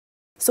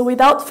So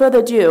without further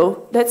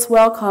ado, let's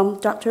welcome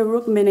Dr.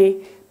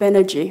 Rukmini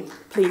Banerji,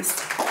 please.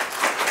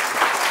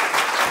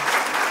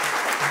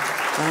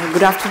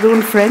 Good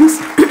afternoon, friends.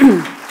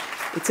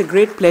 It's a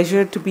great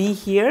pleasure to be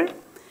here.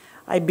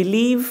 I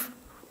believe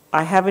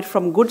I have it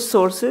from good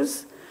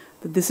sources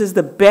that this is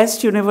the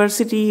best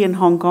university in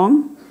Hong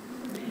Kong,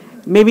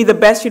 maybe the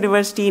best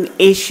university in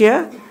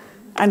Asia,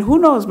 and who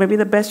knows, maybe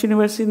the best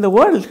university in the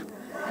world.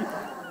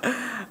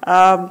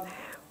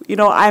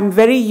 I'm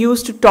very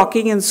used to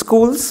talking in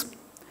schools.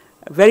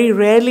 Very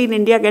rarely in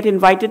India get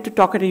invited to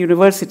talk at a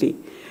university.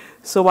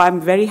 So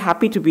I'm very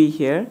happy to be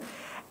here.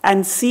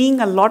 And seeing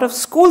a lot of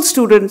school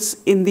students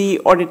in the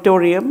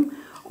auditorium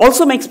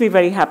also makes me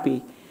very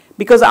happy,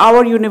 because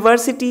our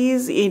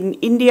universities in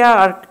India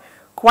are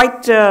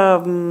quite,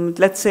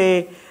 let's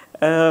say,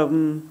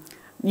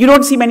 you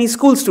don't see many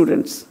school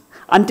students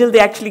until they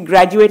actually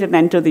graduate and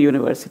enter the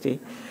university.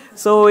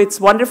 So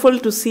it's wonderful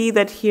to see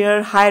that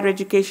here higher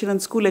education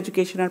and school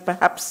education are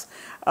perhaps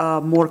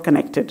more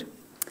connected.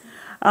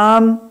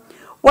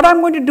 What I'm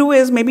going to do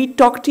is maybe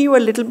talk to you a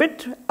little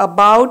bit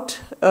about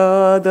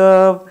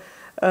the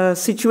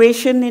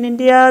situation in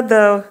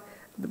India,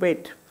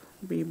 wait,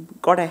 we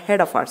got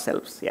ahead of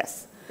ourselves,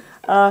 yes.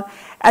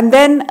 And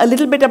then a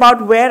little bit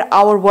about where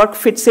our work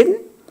fits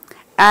in.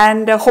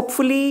 And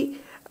hopefully,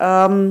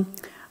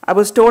 I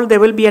was told there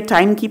will be a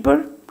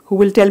timekeeper who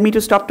will tell me to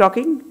stop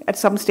talking at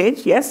some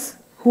stage, yes?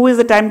 Who is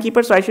the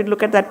timekeeper? So I should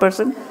look at that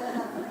person.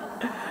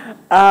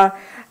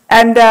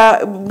 And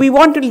we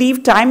want to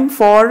leave time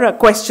for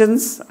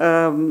questions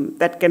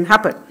that can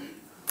happen.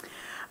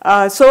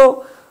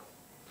 So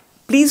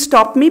please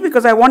stop me,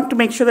 because I want to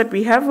make sure that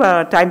we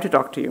have time to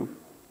talk to you.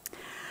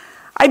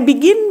 I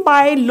begin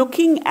by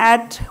looking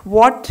at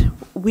what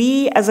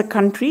we as a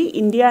country,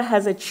 India,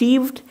 has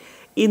achieved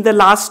in the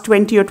last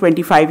 20 or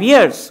 25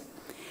 years.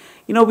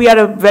 You know, we are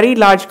a very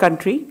large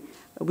country.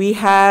 We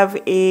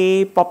have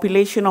a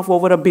population of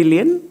over 1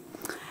 billion,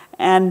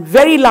 and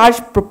very large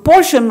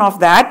proportion of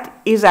that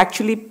is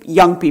actually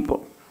young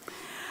people.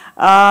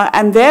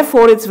 And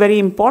therefore, it's very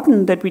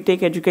important that we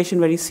take education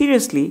very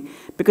seriously,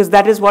 because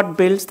that is what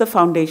builds the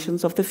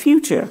foundations of the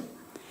future.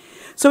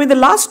 So in the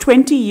last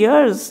 20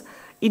 years,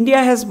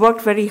 India has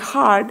worked very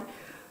hard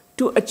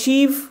to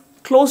achieve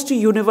close to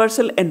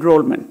universal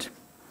enrollment.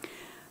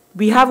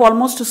 We have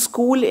almost a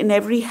school in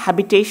every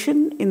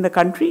habitation in the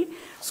country.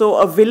 So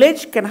a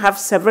village can have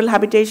several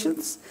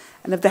habitations,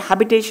 and if the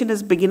habitation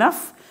is big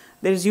enough,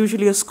 there is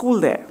usually a school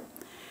there.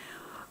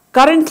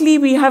 Currently,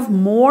 we have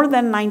more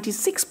than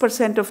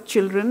 96% of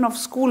children of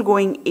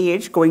school-going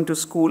age going to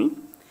school.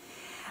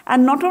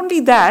 And not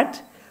only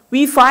that,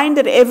 we find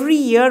that every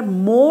year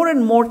more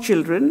and more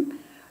children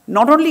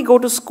not only go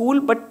to school,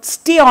 but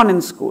stay on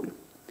in school.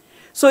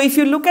 So if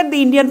you look at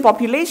the Indian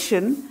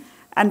population,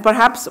 and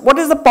perhaps, what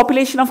is the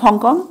population of Hong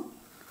Kong?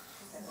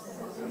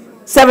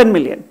 7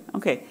 million,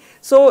 okay.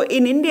 So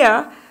in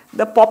India,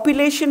 the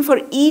population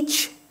for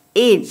each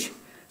age,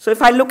 so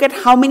if I look at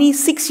how many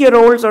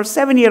 6-year-olds or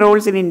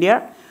 7-year-olds in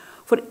India,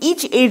 for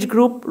each age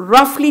group,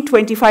 roughly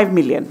 25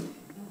 million.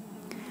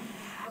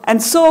 And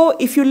so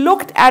if you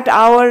looked at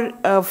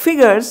our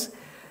figures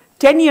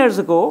 10 years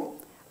ago,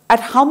 at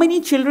how many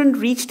children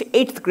reached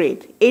 8th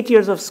grade, 8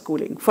 years of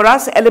schooling. For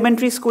us,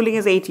 elementary schooling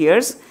is 8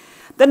 years.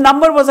 The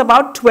number was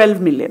about 12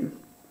 million.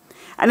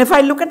 And if I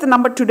look at the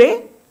number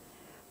today,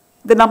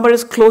 the number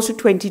is close to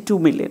 22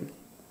 million.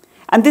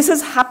 And this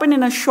has happened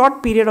in a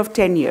short period of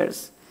 10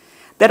 years.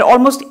 That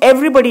almost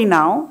everybody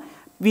now,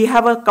 we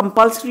have a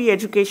compulsory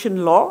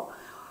education law.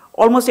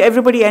 Almost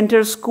everybody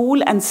enters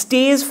school and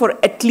stays for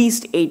at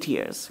least 8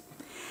 years.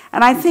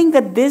 And I think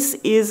that this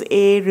is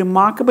a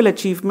remarkable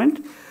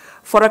achievement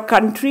for a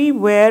country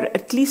where,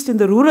 at least in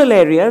the rural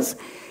areas,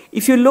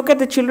 if you look at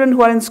the children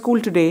who are in school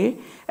today,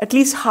 at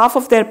least half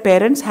of their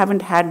parents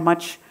haven't had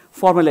much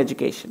formal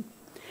education.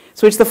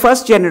 So it's the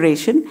first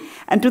generation.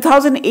 And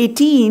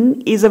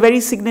 2018 is a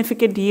very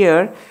significant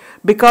year,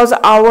 because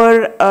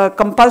our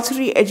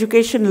compulsory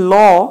education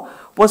law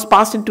was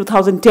passed in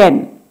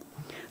 2010.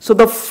 So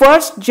the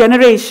first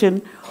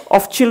generation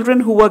of children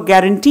who were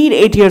guaranteed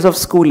 8 years of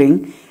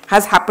schooling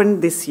has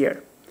happened this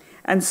year.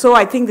 And so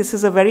I think this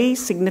is a very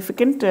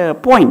significant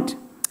point.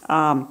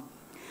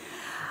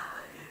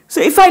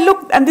 So if I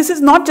look, and this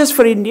is not just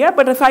for India,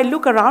 but if I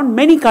look around,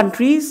 many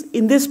countries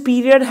in this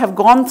period have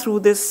gone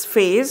through this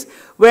phase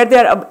where they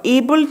are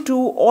able to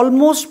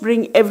almost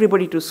bring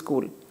everybody to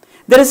school.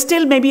 There is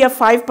still maybe a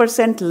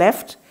 5%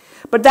 left,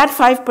 but that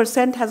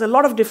 5% has a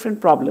lot of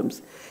different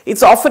problems.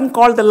 It's often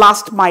called the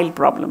last mile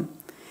problem.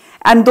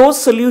 And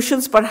those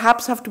solutions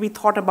perhaps have to be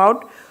thought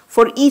about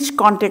for each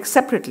context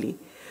separately.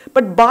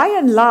 But by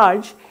and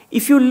large,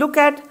 if you look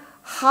at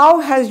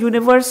how has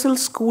universal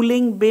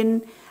schooling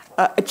been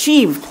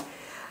achieved,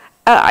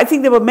 I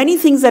think there were many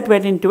things that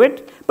went into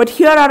it, but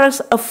here are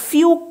a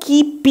few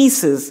key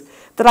pieces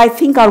that I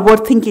think are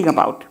worth thinking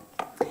about.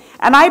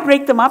 And I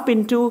break them up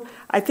into,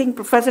 I think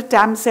Professor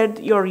Tam said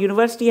your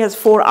university has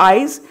 4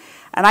 eyes,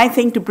 and I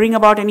think to bring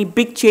about any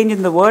big change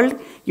in the world,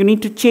 you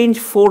need to change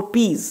 4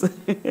 Ps.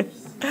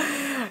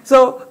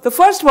 So the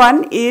first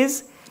one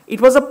is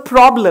It was a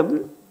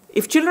problem.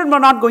 If children were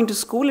not going to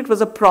school, it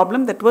was a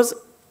problem that was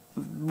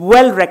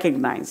well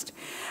recognized.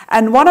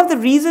 And one of the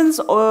reasons,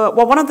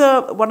 one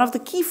of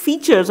the key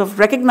features of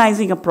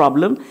recognizing a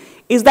problem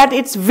is that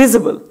it's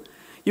visible.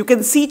 You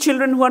can see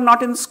children who are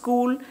not in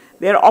school.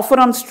 They're often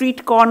on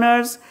street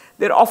corners.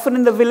 They're often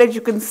in the village.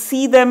 You can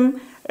see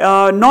them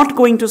not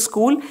going to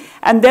school.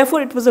 And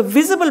therefore, it was a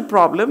visible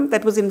problem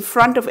that was in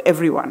front of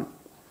everyone.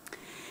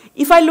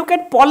 If I look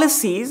at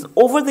policies,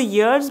 over the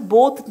years,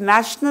 both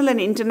national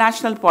and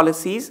international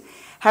policies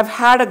have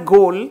had a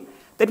goal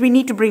that we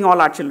need to bring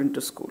all our children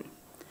to school.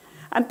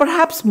 And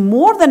perhaps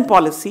more than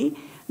policy,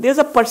 there's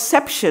a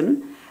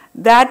perception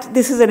that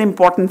this is an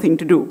important thing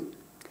to do.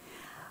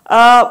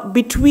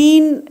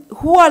 Between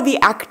who are the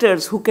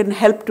actors who can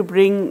help to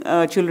bring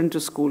children to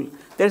school?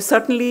 There's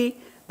certainly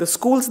the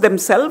schools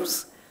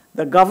themselves,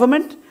 the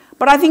government,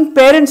 but I think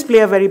parents play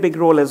a very big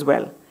role as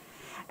well.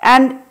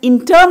 And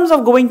in terms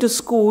of going to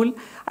school,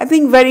 I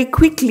think very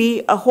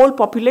quickly a whole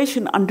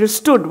population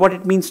understood what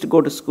it means to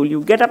go to school.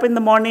 You get up in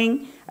the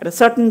morning at a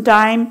certain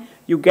time,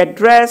 you get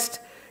dressed,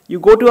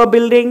 you go to a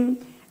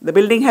building, the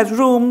building has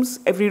rooms,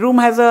 every room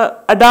has an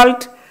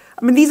adult.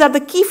 I mean, these are the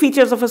key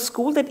features of a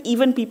school that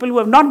even people who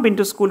have not been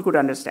to school could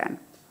understand.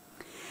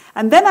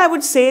 And then I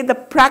would say the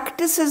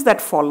practices that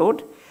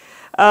followed,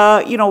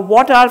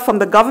 what are from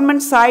the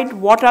government side,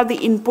 what are the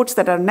inputs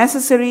that are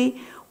necessary,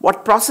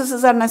 what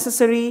processes are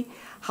necessary,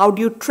 how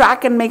do you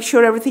track and make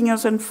sure everything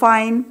is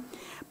fine,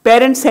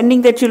 parents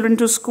sending their children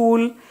to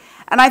school,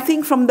 and I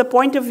think from the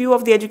point of view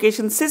of the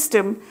education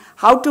system,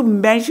 how to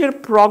measure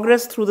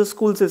progress through the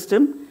school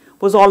system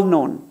was all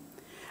known.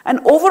 And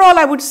overall,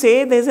 I would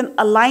say there's an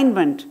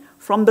alignment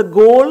from the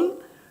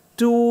goal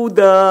to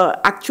the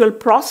actual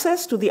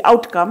process to the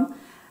outcome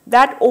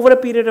that over a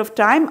period of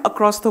time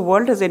across the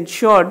world has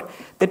ensured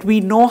that we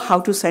know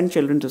how to send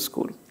children to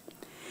school.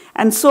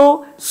 And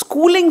so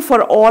schooling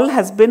for all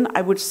has been,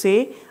 I would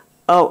say,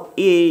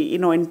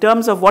 in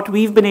terms of what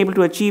we've been able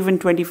to achieve in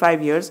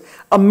 25 years,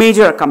 a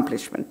major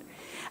accomplishment.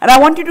 And I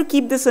want you to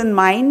keep this in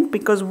mind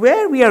because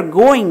where we are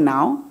going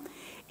now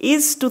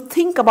is to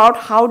think about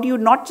how do you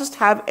not just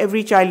have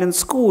every child in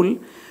school,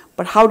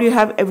 but how do you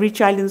have every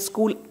child in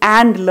school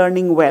and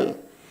learning well?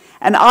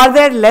 And are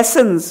there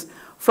lessons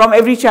from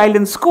every child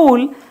in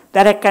school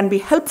that can be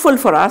helpful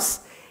for us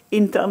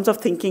in terms of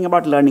thinking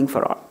about learning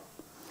for all?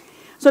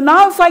 So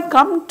now if I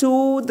come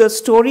to the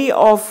story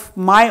of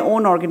my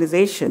own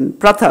organization,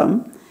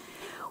 Pratham,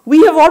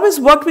 we have always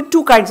worked with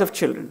two kinds of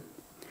children.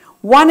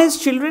 One is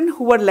children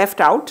who were left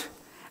out.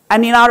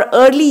 And in our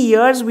early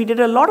years, we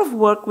did a lot of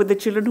work with the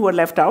children who were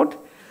left out.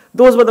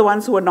 Those were the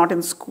ones who were not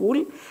in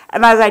school.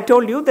 And as I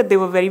told you, that they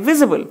were very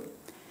visible.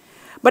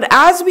 But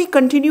as we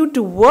continued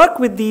to work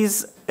with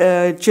these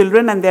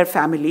children and their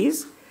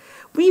families,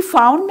 we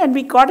found and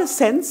we got a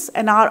sense,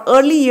 in our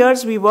early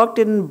years we worked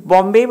in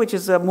Bombay,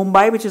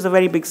 Mumbai, which is a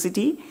very big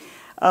city,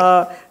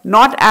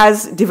 not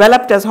as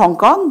developed as Hong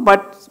Kong,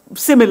 but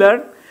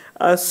similar,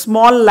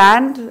 small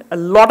land, a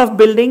lot of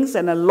buildings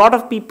and a lot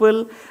of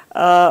people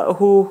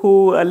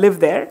who live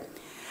there.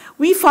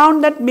 We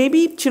found that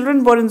maybe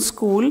children were in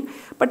school,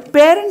 but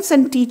parents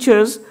and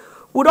teachers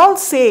would all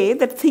say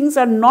that things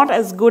are not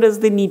as good as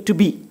they need to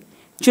be.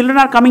 Children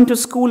are coming to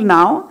school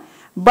now,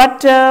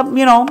 but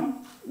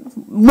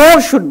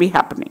more should be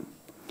happening.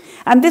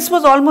 And this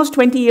was almost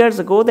 20 years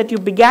ago that you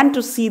began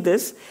to see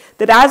this,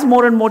 that as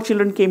more and more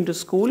children came to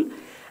school,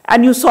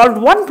 and you solved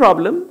one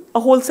problem, a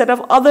whole set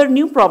of other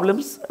new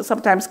problems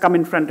sometimes come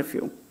in front of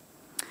you.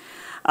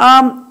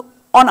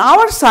 On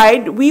our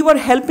side, we were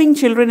helping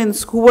children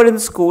who were in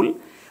school.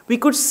 We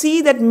could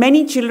see that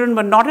many children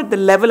were not at the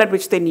level at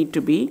which they need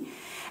to be.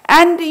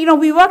 And,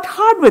 we worked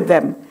hard with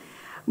them.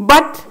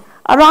 But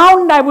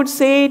around, I would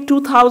say,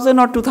 2000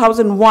 or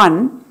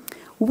 2001,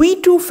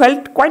 we too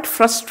felt quite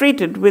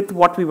frustrated with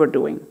what we were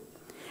doing.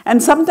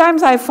 And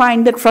sometimes I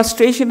find that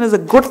frustration is a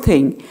good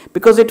thing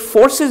because it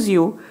forces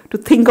you to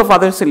think of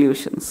other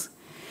solutions.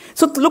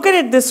 So look at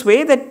it this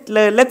way, that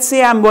let's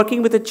say I'm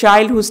working with a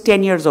child who's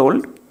 10 years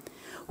old,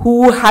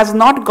 who has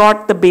not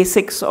got the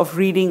basics of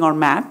reading or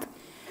math,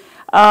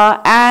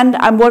 and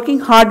I'm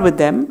working hard with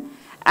them.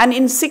 And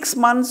in 6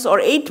 months or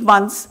 8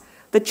 months,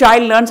 the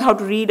child learns how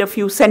to read a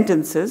few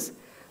sentences.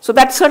 So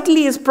that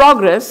certainly is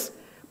progress,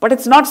 but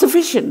it's not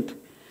sufficient.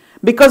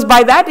 Because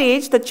by that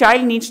age, the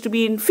child needs to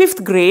be in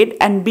 5th grade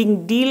and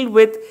deal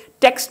with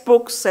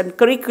textbooks and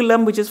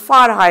curriculum, which is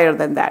far higher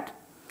than that.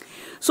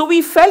 So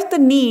we felt the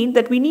need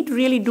that we need to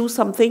really do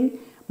something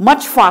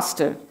much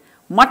faster,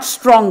 much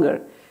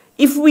stronger,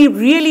 if we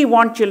really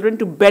want children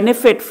to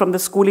benefit from the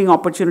schooling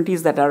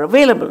opportunities that are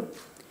available.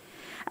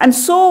 And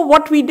so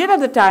what we did at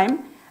the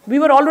time, we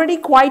were already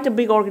quite a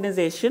big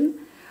organization.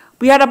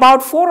 We had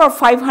about 400 or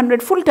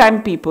 500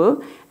 full-time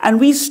people, and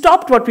we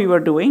stopped what we were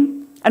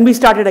doing, and we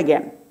started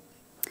again.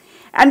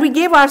 And we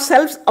gave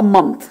ourselves a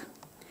month.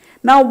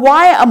 Now,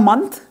 why a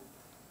month?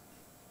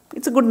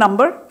 It's a good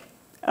number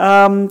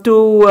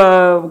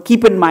to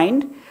keep in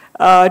mind.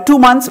 2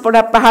 months would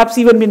have perhaps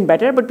even been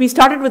better, but we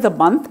started with a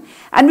month,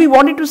 and we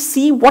wanted to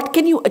see what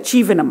can you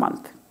achieve in a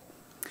month.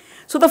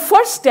 So the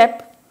first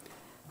step,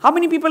 how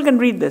many people can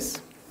read this?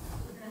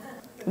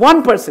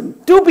 One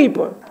person, two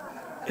people.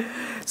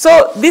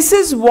 So this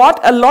is what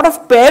a lot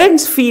of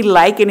parents feel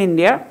like in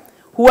India,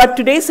 who are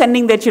today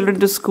sending their children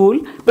to school,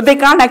 but they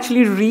can't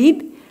actually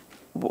read.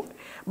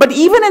 But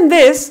even in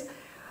this,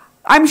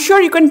 I'm sure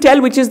you can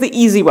tell which is the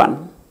easy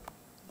one.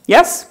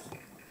 Yes?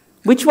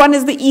 Which one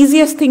is the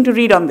easiest thing to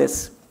read on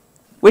this?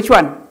 Which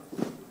one?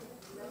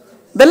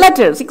 The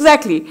letters,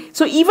 exactly.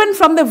 So even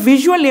from the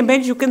visual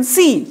image, you can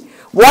see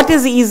what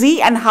is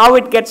easy and how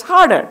it gets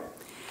harder.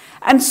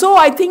 And so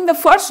I think the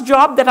first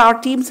job that our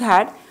teams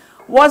had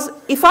was,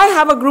 if I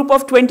have a group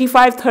of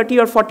 25, 30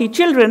 or 40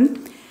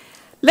 children,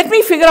 let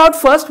me figure out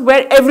first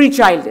where every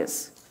child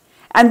is.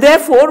 And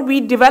therefore,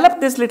 we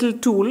developed this little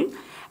tool,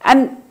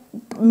 and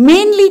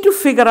mainly to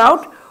figure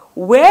out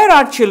where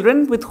are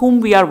children with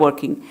whom we are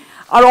working.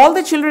 Are all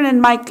the children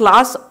in my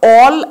class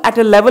all at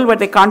a level where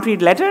they can't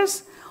read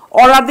letters?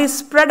 Or are they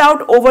spread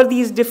out over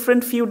these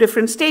few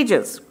different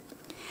stages?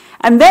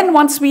 And then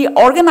once we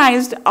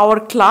organized our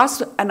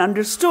class and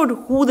understood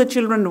who the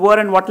children were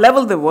and what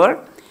level they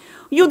were,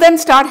 you then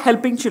start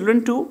helping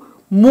children to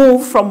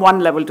move from one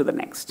level to the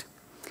next.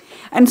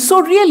 And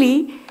so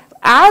really,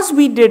 as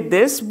we did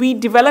this, we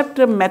developed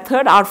a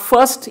method, our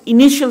first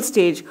initial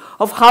stage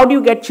of how do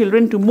you get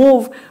children to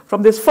move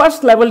from this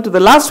first level to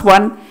the last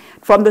one,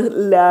 from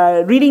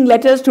the reading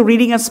letters to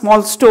reading a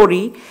small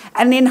story,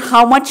 and in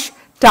how much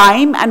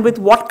time and with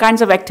what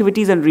kinds of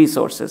activities and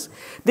resources.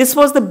 This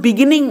was the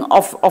beginning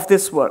of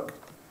this work.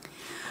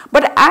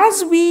 But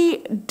as we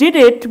did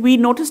it, we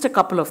noticed a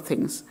couple of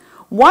things.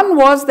 One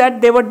was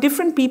that there were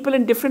different people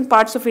in different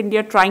parts of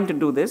India trying to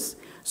do this.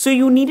 So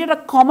you needed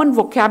a common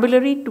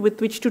vocabulary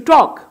with which to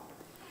talk.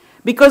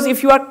 Because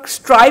if you are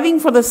striving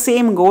for the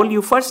same goal,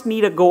 you first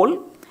need a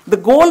goal. The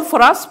goal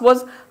for us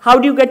was, how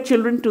do you get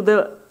children to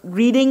the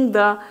reading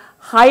the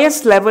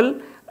highest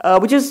level,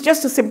 which is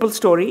just a simple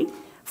story,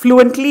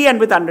 fluently and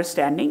with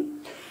understanding.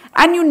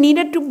 And you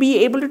needed to be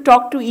able to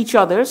talk to each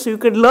other so you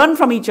could learn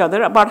from each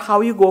other about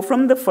how you go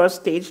from the first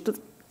stage to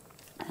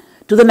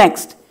the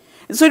next.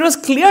 And so it was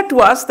clear to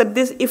us that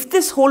if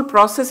this whole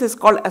process is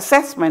called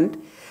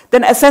assessment,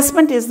 then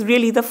assessment is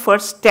really the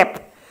first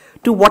step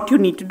to what you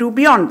need to do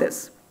beyond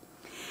this.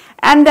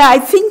 And I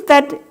think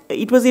that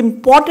it was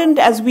important,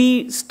 as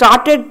we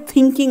started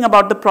thinking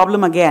about the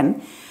problem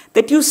again,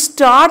 that you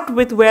start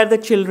with where the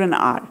children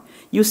are.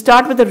 You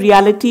start with the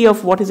reality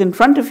of what is in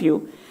front of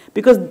you,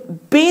 because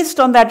based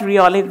on that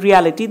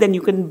reality, then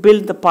you can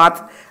build the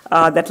path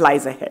that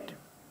lies ahead.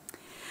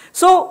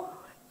 So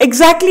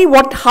exactly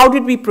how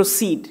did we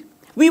proceed?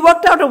 We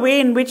worked out a way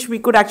in which we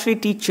could actually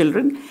teach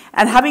children,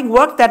 and having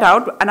worked that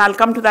out, and I'll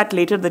come to that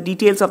later, the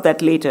details of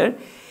that later,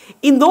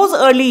 in those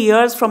early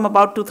years from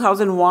about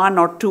 2001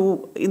 or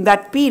 2, in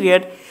that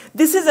period,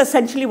 this is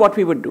essentially what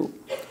we would do.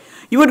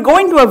 You would go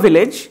into a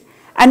village,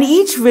 and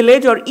each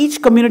village or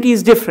each community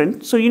is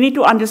different, so you need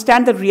to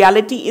understand the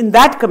reality in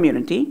that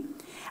community.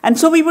 And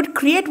so we would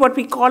create what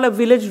we call a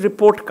village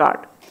report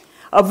card.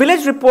 A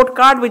village report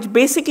card which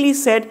basically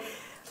said,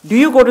 do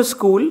you go to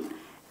school?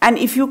 And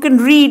if you can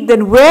read,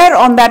 then where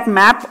on that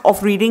map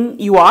of reading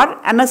you are,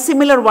 and a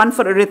similar one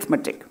for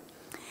arithmetic.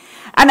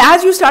 And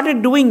as you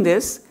started doing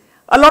this,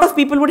 a lot of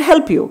people would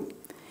help you.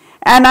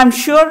 And I'm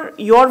sure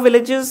your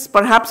villages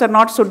perhaps are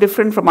not so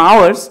different from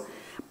ours,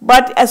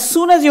 but as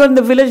soon as you're in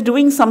the village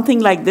doing something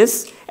like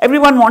this,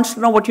 everyone wants to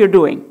know what you're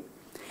doing.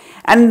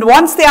 And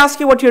once they ask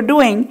you what you're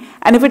doing,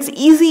 and if it's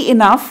easy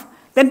enough,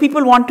 then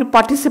people want to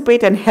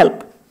participate and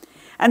help.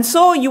 And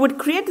so you would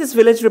create this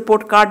village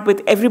report card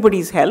with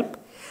everybody's help.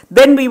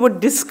 Then we would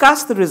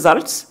discuss the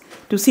results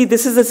to see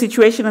this is the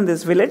situation in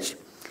this village.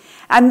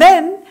 And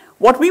then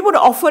what we would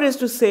offer is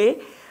to say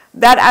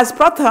that as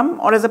Pratham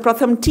or as a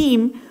Pratham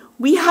team,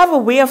 we have a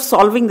way of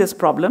solving this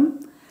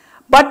problem.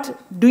 But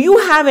do you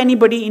have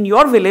anybody in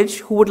your village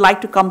who would like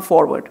to come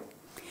forward?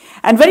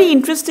 And very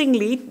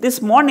interestingly,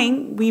 this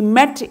morning we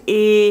met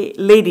a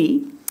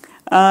lady.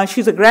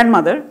 She's a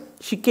grandmother.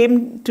 She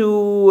came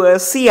to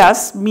see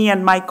us, me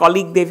and my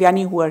colleague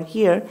Devyani, who are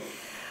here,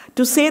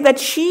 to say that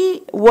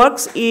she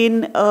works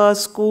in a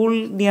school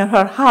near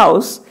her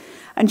house,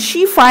 and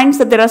she finds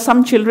that there are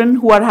some children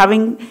who are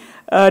having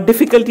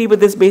difficulty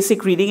with this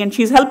basic reading, and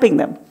she's helping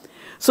them.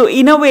 So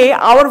in a way,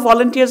 our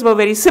volunteers were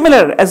very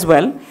similar as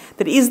well.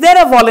 That is there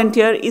a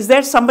volunteer, is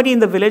there somebody in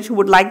the village who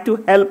would like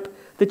to help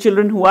the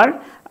children who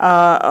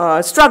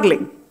are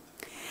struggling?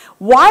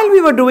 While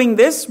we were doing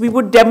this, we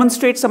would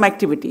demonstrate some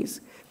activities.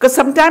 Because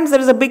sometimes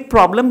there is a big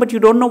problem, but you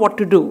don't know what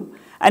to do.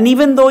 And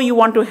even though you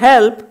want to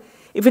help,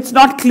 if it's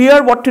not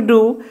clear what to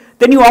do,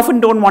 then you often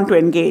don't want to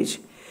engage.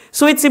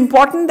 So it's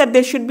important that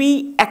there should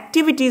be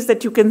activities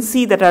that you can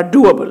see that are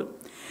doable.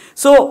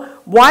 So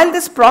while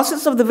this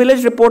process of the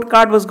village report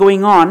card was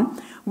going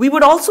on, we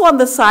would also on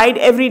the side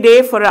every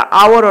day for an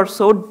hour or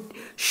so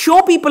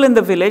show people in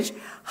the village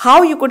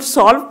how you could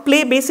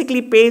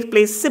basically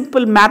play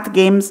simple math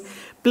games,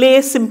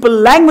 play simple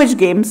language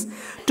games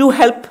to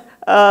help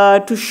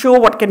to show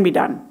what can be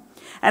done.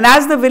 And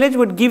as the village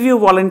would give you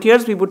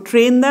volunteers, we would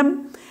train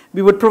them,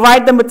 we would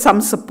provide them with some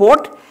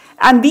support,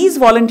 And these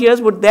volunteers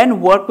would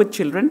then work with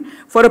children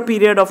for a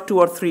period of 2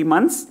 or 3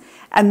 months.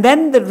 And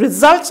then the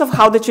results of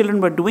how the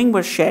children were doing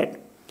were shared.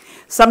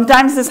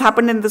 Sometimes this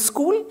happened in the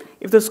school,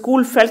 if the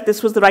school felt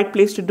this was the right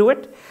place to do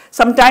it.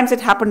 Sometimes it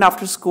happened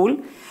after school.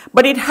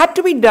 But it had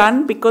to be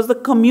done because the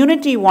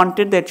community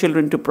wanted their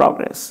children to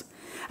progress.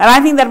 And I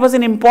think that was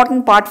an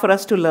important part for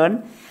us to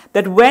learn,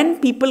 that when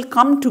people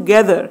come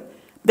together,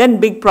 then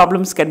big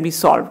problems can be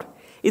solved.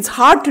 It's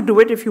hard to do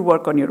it if you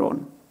work on your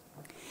own.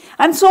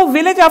 And so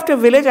village after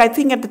village, I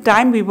think at the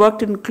time we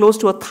worked in close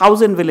to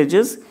 1,000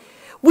 villages.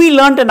 We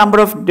learned a number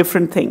of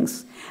different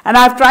things. And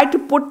I've tried to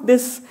put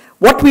this,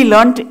 what we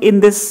learned in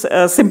this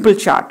simple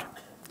chart.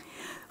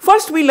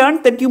 First, we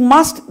learned that you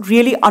must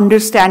really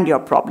understand your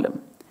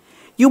problem.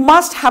 You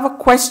must have a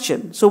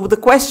question. So the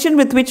question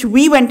with which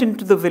we went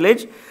into the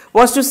village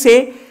was to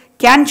say,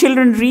 can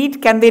children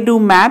read? Can they do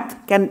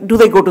math? Do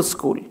they go to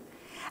school?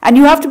 And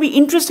you have to be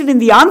interested in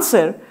the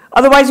answer,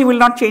 otherwise you will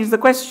not change the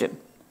question.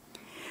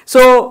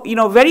 So,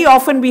 very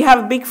often we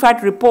have big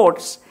fat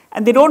reports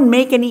and they don't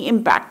make any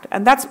impact.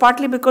 And that's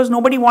partly because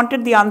nobody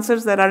wanted the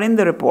answers that are in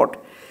the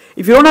report.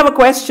 If you don't have a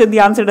question, the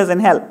answer doesn't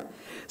help.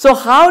 So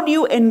how do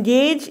you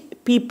engage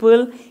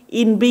people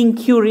in being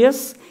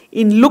curious,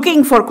 in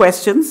looking for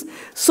questions,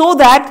 so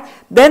that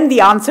then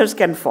the answers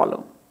can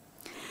follow?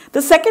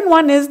 The second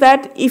one is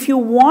that if you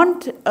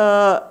want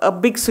a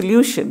big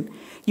solution,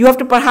 you have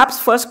to perhaps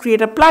first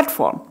create a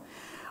platform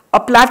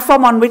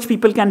on which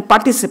people can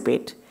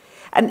participate.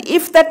 And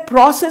if that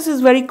process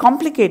is very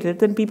complicated,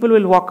 then people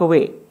will walk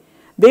away.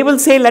 They will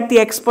say, let the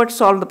experts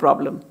solve the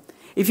problem.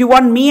 If you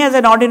want me as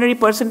an ordinary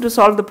person to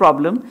solve the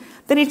problem,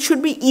 then it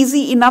should be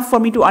easy enough for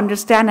me to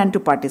understand and to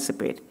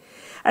participate.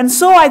 And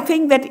so I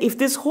think that if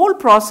this whole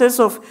process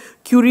of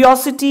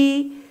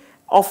curiosity,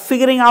 of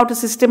figuring out a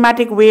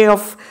systematic way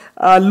of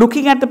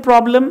looking at the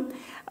problem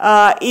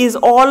is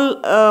all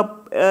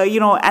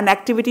an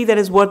activity that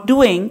is worth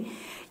doing,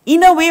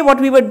 in a way what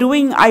we were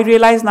doing, I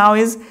realize now,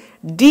 is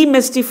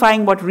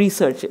demystifying what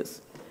research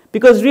is.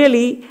 Because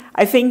really,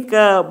 I think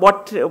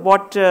what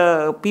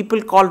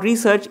people call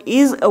research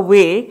is a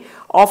way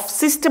of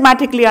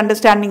systematically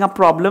understanding a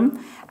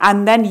problem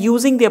and then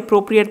using the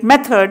appropriate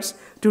methods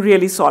to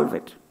really solve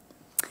it.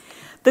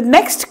 The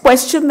next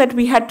question that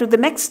we had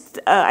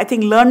I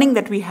think, learning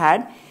that we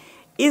had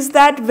is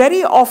that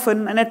very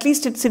often, and at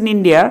least it's in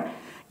India,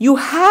 you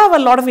have a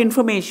lot of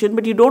information,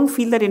 but you don't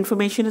feel that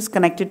information is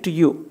connected to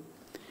you.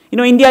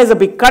 India is a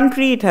big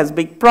country, it has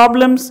big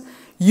problems.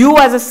 You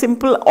as a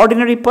simple,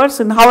 ordinary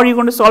person, how are you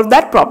going to solve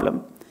that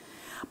problem?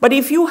 But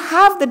if you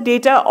have the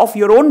data of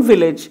your own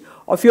village,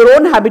 of your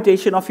own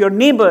habitation, of your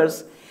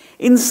neighbors,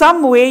 in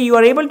some way you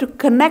are able to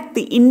connect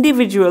the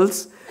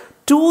individuals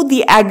to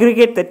the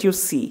aggregate that you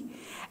see.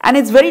 And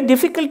it's very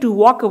difficult to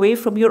walk away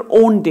from your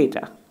own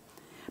data.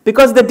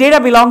 Because the data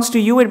belongs to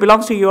you, it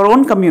belongs to your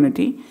own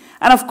community.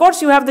 And of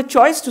course you have the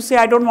choice to say,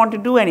 I don't want to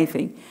do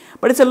anything.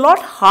 But it's a lot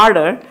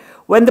harder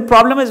when the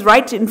problem is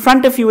right in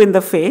front of you in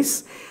the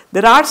face.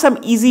 There are some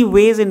easy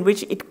ways in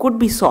which it could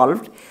be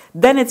solved.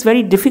 Then it's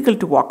very difficult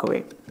to walk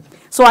away.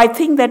 So I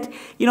think that,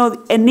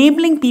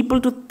 enabling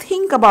people to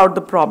think about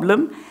the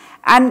problem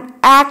and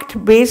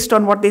act based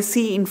on what they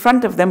see in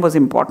front of them was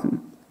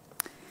important.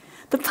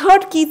 The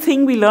third key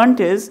thing we learned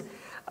is,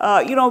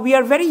 we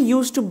are very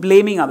used to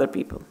blaming other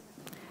people.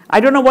 I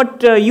don't know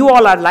what you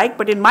all are like,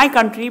 but in my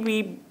country,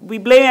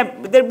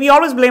 we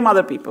always blame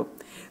other people.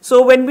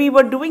 So when we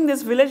were doing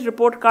this village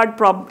report card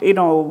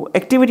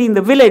activity in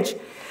the village,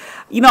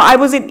 I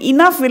was in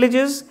enough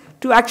villages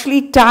to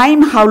actually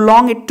time how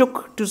long it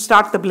took to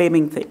start the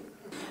blaming thing.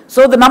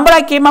 So the number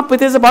I came up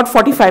with is about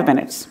 45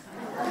 minutes.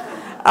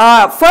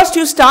 First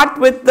you start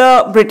with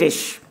the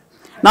British.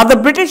 Now the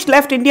British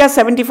left India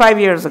 75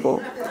 years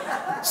ago.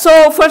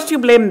 So first you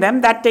blame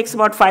them, that takes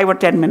about 5 or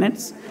 10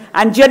 minutes.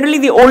 And generally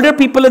the older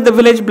people in the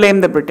village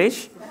blame the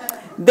British.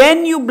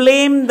 Then you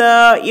blame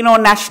the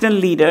national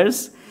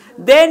leaders.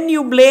 Then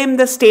you blame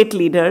the state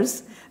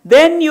leaders.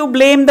 Then you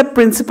blame the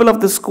principal of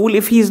the school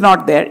if he's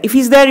not there. If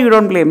he's there, you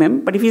don't blame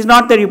him. But if he's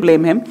not there, you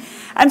blame him.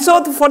 And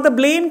so for the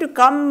blame to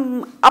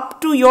come up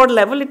to your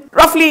level,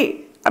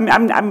 I'm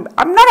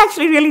not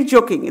actually really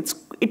joking. It's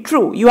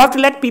true. You have to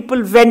let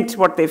people vent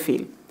what they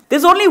feel.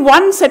 There's only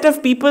one set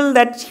of people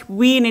that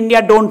we in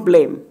India don't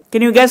blame.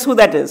 Can you guess who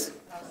that is?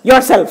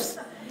 Yourselves.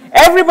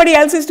 Everybody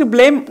else is to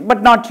blame,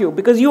 but not you,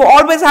 because you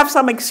always have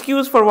some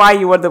excuse for why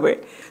you were the way.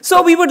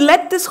 So we would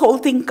let this whole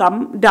thing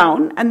come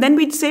down, and then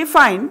we'd say,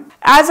 fine,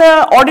 as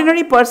an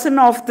ordinary person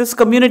of this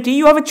community,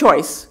 you have a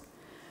choice.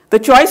 The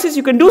choice is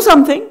you can do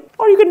something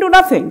or you can do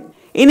nothing.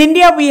 In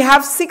India, we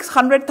have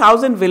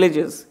 600,000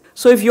 villages.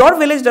 So if your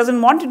village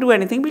doesn't want to do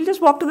anything, we'll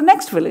just walk to the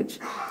next village.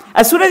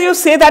 As soon as you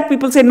say that,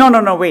 people say,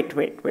 no, wait.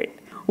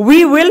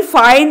 We will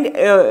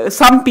find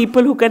some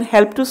people who can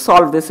help to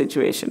solve this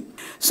situation.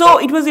 So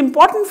it was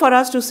important for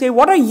us to say,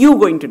 what are you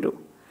going to do?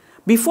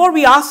 Before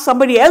we ask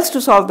somebody else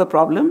to solve the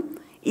problem,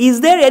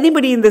 is there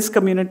anybody in this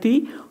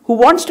community who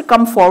wants to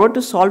come forward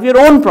to solve your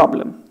own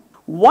problem?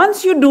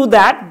 Once you do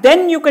that,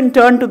 then you can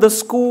turn to the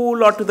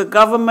school or to the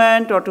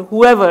government or to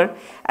whoever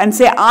and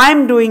say,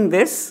 I'm doing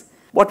this.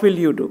 What will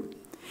you do?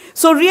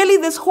 So really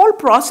this whole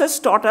process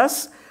taught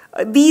us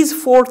these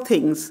 4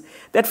 things.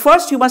 That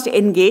first you must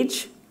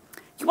engage.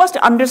 You must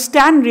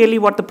understand really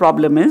what the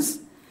problem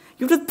is.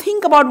 You have to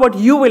think about what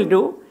you will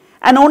do.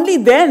 And only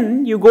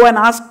then you go and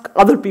ask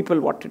other people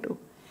what to do.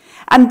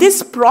 And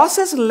this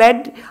process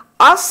led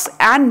us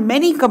and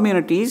many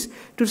communities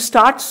to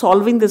start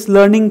solving this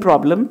learning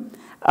problem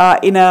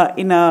in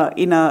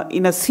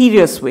a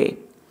serious way.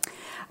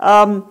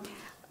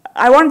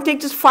 I want to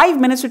take just 5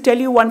 minutes to tell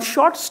you one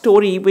short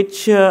story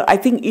which I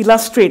think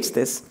illustrates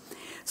this.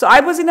 So I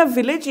was in a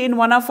village in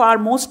one of our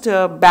most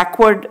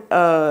backward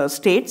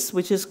states,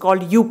 which is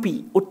called UP,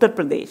 Uttar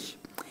Pradesh.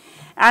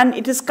 And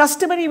it is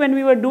customary when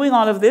we were doing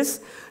all of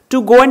this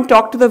to go and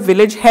talk to the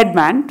village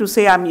headman to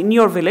say, I'm in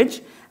your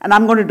village and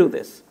I'm going to do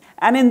this.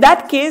 And in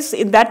that case,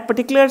 in that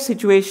particular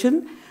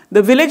situation,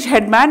 the village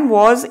headman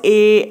was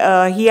he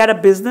had a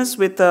business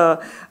with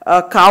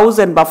cows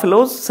and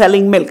buffaloes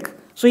selling milk.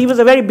 So he was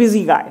a very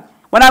busy guy.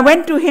 When I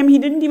went to him, he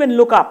didn't even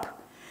look up.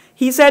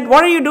 He said,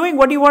 what are you doing?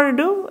 What do you want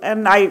to do?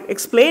 And I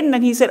explained,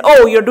 and he said,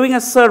 oh, you're doing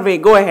a survey.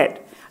 Go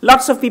ahead.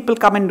 Lots of people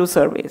come and do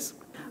surveys.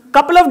 A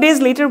couple of days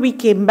later, we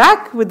came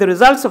back with the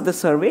results of the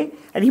survey,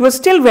 and he was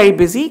still very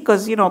busy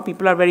because, you know,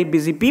 people are very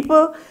busy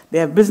people. They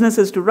have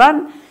businesses to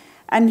run.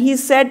 And he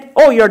said,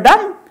 oh, you're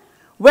done?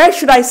 Where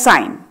should I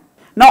sign?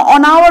 Now,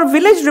 on our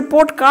village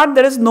report card,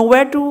 there is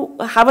nowhere to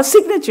have a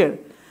signature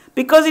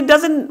because you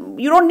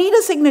don't need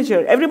a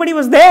signature. Everybody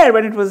was there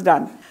when it was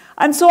done.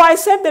 And so I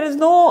said, there is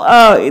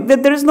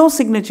no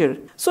signature.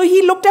 So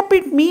he looked up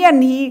at me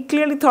and he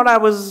clearly thought I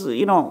was,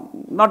 you know,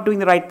 not doing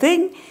the right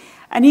thing.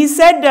 And he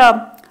said,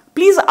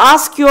 please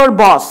ask your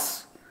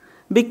boss,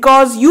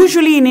 because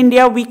usually in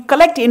India, we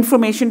collect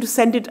information to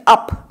send it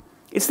up.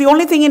 It's the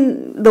only thing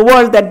in the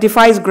world that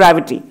defies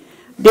gravity.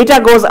 Data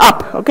goes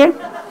up, okay?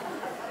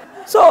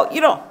 So,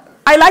 you know,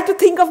 I like to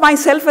think of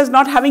myself as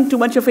not having too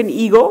much of an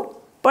ego,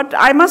 but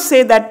I must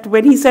say that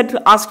when he said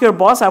to ask your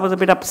boss, I was a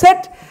bit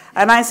upset,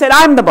 and I said,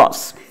 I'm the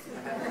boss.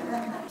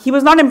 He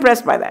was not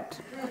impressed by that.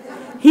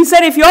 He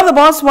said, if you're the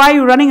boss, why are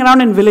you running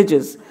around in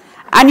villages?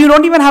 And you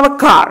don't even have a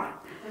car.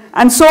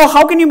 And so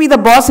how can you be the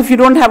boss if you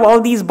don't have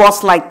all these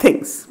boss-like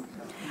things?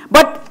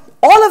 But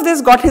all of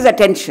this got his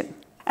attention.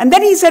 And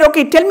then he said,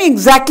 okay, tell me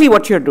exactly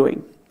what you're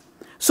doing.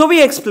 So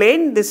we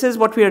explained, this is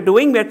what we are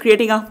doing. We are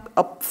creating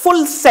a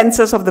full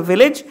census of the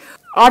village.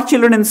 Are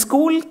children in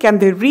school? Can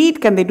they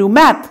read? Can they do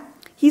math?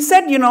 He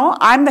said, you know,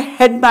 I'm the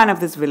headman of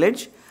this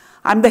village.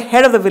 I'm the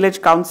head of the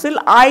village council.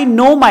 I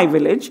know my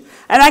village.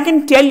 And I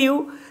can tell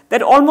you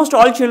that almost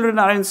all children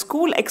are in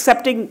school,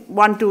 excepting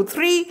 1, 2,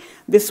 3.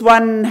 This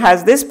one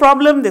has this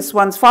problem. This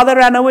one's father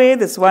ran away.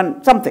 This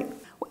one, something.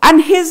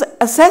 And his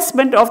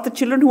assessment of the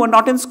children who are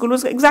not in school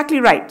was exactly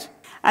right.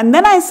 And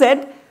then I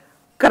said,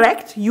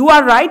 correct, you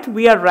are right,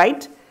 we are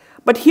right.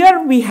 But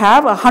here we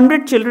have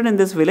 100 children in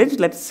this village,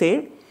 let's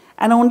say,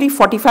 and only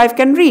 45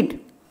 can read.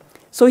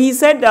 So he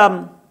said,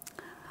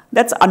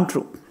 that's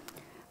untrue.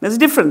 There's a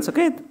difference,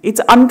 okay? It's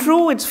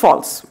untrue, it's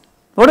false.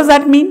 What does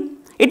that mean?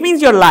 It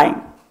means you're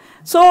lying.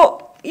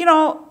 So, you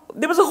know,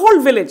 there was a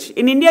whole village.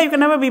 In India, you can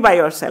never be by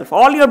yourself.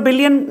 All your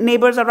billion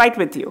neighbors are right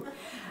with you.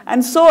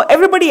 And so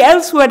everybody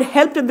else who had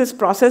helped in this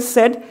process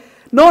said,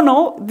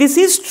 no, this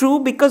is true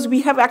because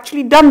we have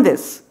actually done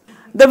this.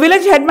 The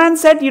village headman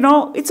said, you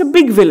know, it's a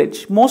big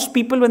village. Most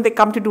people, when they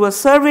come to do a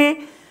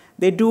survey,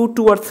 they do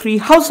 2 or 3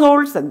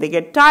 households, and they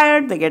get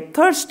tired, they get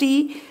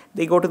thirsty,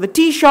 they go to the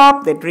tea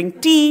shop, they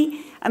drink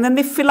tea, and then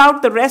they fill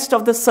out the rest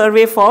of the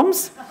survey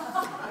forms,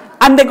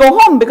 and they go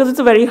home because it's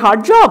a very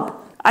hard job.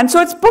 And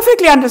so it's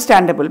perfectly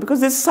understandable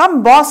because there's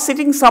some boss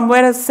sitting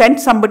somewhere has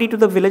sent somebody to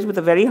the village with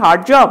a very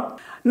hard job.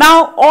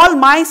 Now, all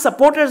my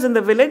supporters in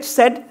the village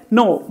said,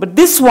 no, but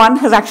this one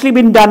has actually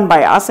been done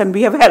by us and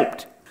we have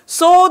helped.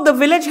 So the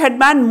village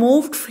headman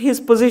moved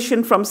his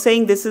position from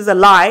saying this is a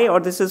lie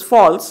or this is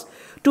false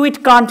to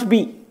it can't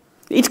be.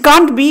 It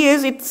can't be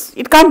is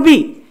it can't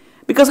be.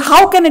 Because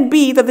how can it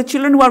be that the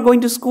children who are going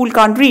to school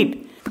can't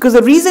read? Because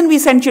the reason we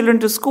send children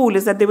to school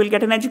is that they will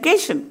get an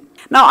education.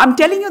 Now, I'm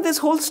telling you this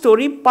whole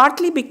story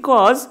partly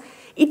because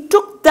it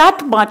took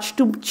that much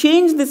to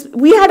change this.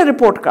 We had a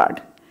report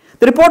card.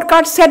 The report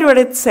card said what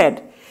it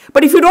said.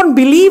 But if you don't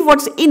believe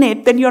what's in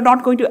it, then you're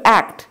not going to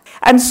act.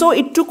 And so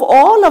it took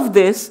all of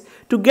this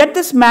to get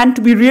this man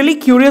to be really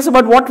curious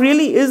about what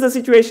really is the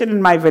situation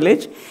in my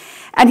village.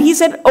 And he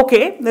said,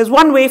 okay, there's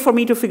one way for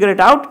me to figure it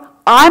out.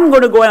 I'm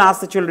going to go and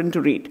ask the children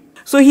to read.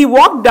 So he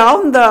walked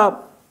down the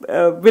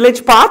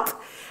village path,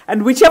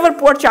 and whichever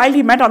poor child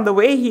he met on the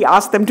way, he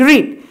asked them to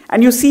read.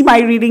 And you see my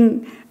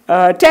reading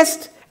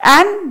test.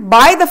 And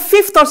by the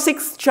 5th or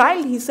 6th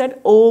child, he said,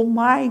 oh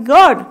my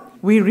God,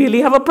 we really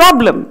have a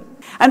problem.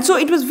 And so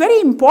it was very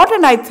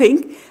important, I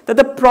think, that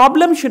the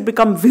problem should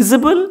become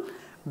visible,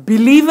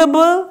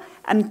 believable,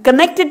 and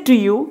connected to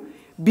you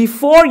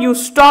before you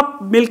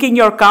stop milking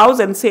your cows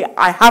and say,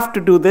 I have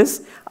to do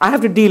this, I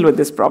have to deal with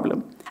this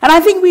problem. And I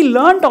think we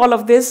learned all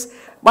of this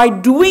by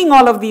doing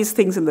all of these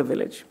things in the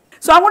village.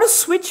 So I want to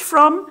switch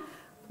from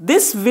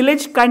this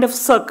village kind of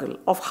circle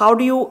of how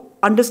do you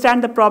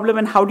understand the problem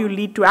and how do you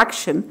lead to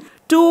action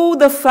to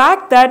the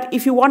fact that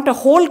if you want a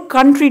whole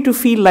country to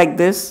feel like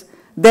this,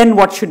 then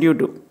what should you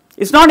do?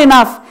 It's not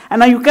enough.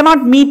 And now you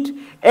cannot meet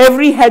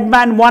every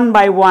headman one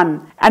by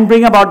one and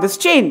bring about this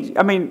change.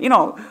 I mean,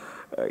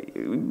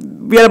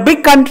 we are a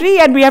big country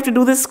and we have to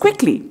do this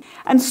quickly.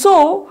 And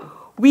so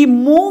we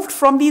moved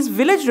from these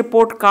village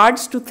report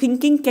cards to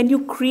thinking, can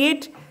you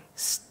create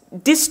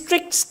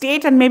district,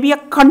 state, and maybe a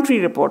country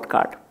report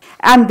card?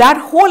 And that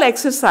whole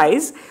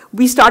exercise,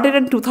 we started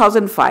in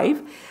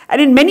 2005.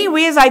 And in many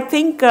ways, I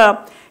think,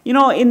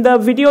 in the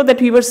video that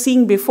we were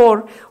seeing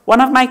before, one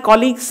of my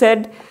colleagues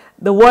said,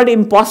 the word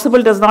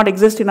impossible does not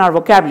exist in our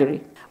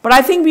vocabulary. But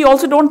I think we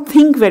also don't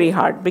think very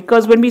hard,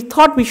 because when we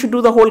thought we should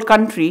do the whole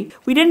country,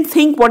 we didn't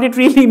think what it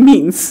really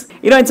means.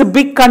 It's a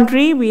big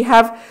country. We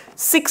have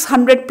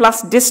 600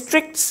 plus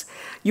districts.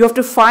 You have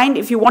to find,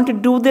 if you want to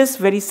do this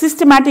very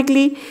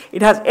systematically,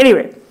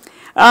 anyway.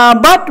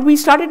 But we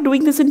started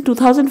doing this in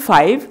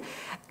 2005,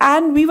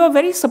 and we were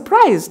very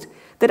surprised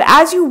that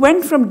as you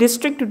went from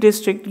district to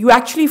district, you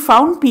actually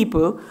found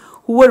people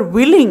who were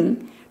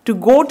willing to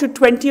go to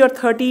 20 or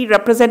 30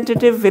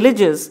 representative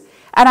villages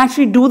and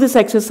actually do this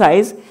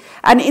exercise.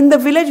 And in the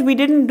village, we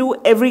didn't do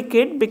every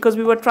kid because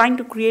we were trying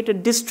to create a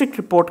district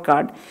report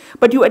card,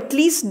 but you at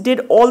least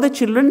did all the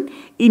children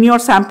in your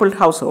sampled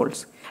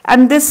households.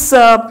 And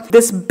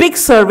this big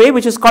survey,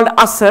 which is called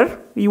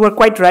ASAR, you were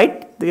quite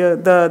right,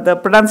 the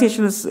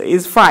pronunciation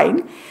is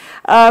fine,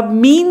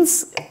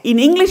 means, in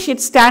English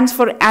it stands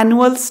for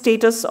Annual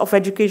Status of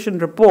Education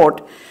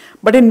Report,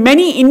 but in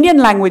many Indian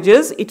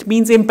languages it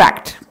means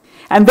impact.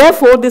 And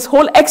therefore this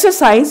whole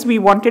exercise we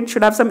wanted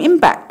should have some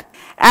impact.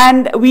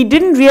 And we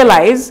didn't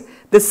realize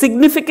the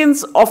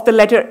significance of the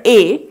letter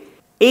A.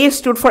 A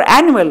stood for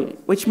annual,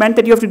 which meant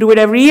that you have to do it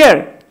every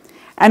year.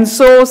 And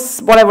so,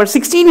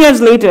 16 years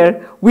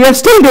later, we are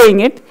still doing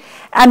it.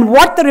 And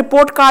what the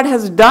report card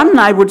has done,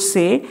 I would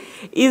say,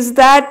 is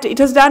that it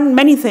has done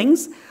many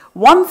things.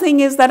 One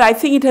thing is that I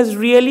think it has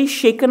really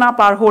shaken up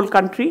our whole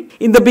country.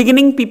 In the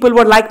beginning, people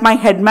were like my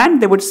headman.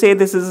 They would say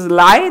this is a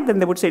lie. Then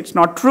they would say it's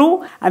not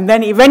true. And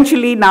then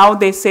eventually now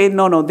they say,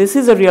 no, this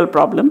is a real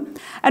problem.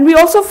 And we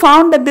also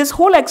found that this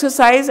whole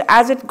exercise,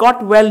 as it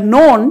got well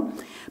known,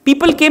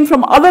 people came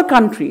from other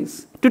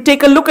countries to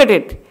take a look at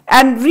it.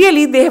 And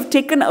really, they have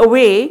taken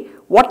away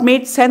what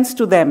made sense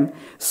to them.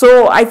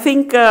 So I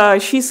think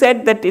she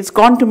said that it's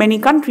gone to many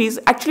countries.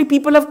 Actually,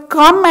 people have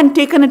come and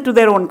taken it to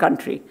their own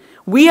country.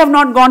 We have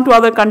not gone to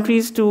other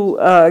countries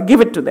to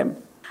give it to them.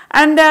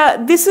 And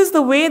this is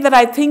the way that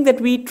I think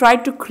that we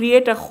tried to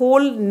create a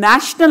whole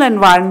national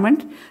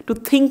environment to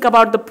think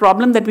about the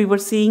problem that we were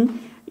seeing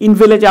in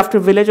village after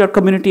village or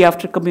community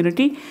after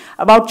community,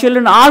 about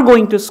children are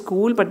going to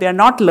school, but they are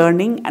not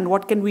learning, and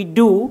what can we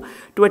do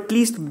to at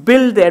least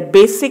build their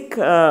basic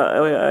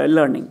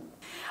learning.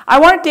 I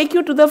want to take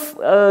you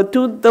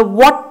to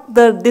what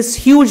this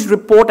huge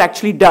report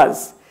actually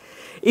does.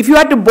 If you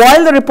had to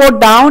boil the report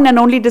down and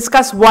only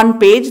discuss one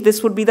page,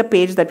 this would be the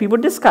page that we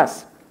would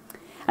discuss.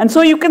 And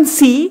so you can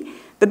see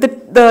that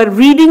the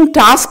reading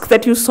task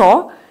that you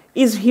saw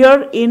is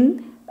here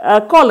in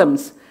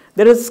columns.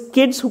 There is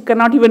kids who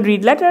cannot even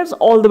read letters,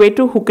 all the way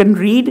to who can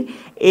read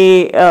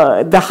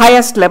the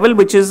highest level,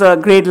 which is a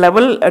grade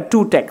level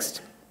 2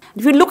 text.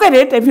 If you look at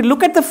it, if you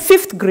look at the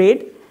 5th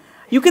grade,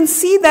 you can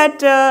see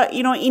that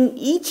in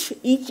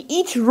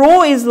each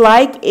row is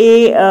like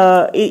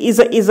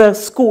a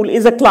school,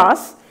 is a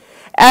class,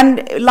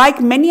 and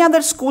like many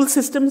other school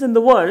systems in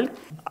the world,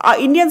 our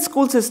Indian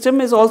school system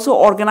is also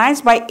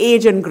organized by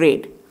age and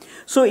grade.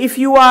 So if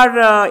you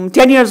are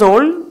 10 years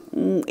old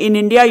in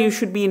India, you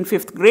should be in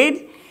 5th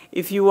grade.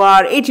 If you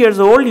are 8 years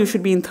old, you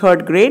should be in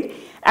 3rd grade.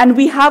 And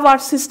we have our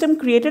system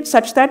created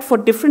such that for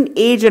different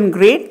age and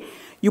grade,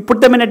 you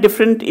put them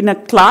in a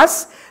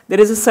class.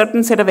 There is a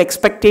certain set of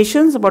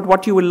expectations about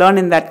what you will learn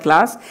in that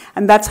class.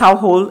 And that's how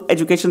whole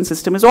education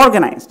system is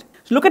organized.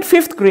 So look at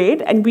 5th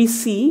grade and we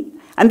see,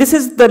 and this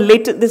is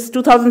this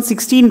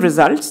 2016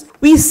 results.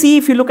 We see,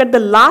 if you look at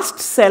the last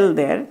cell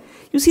there,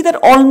 you see that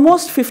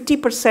almost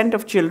 50%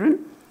 of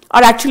children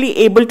are actually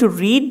able to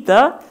read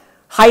the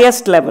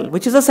highest level,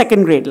 which is a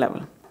 2nd grade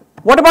level.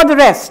 What about the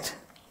rest?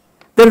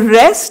 The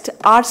rest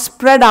are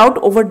spread out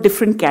over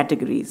different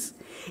categories.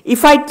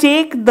 If I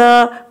take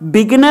the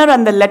beginner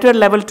and the letter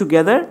level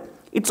together,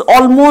 it's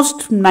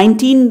almost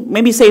 19,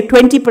 maybe say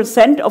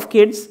 20% of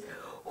kids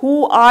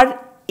who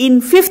are in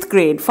 5th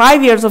grade,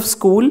 5 years of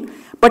school,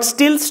 but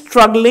still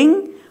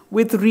struggling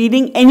with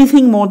reading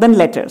anything more than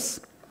letters.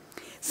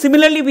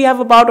 Similarly, we have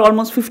about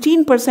almost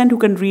 15% who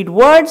can read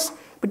words,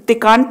 but they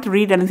can't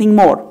read anything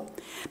more.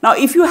 Now,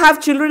 if you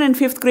have children in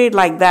 5th grade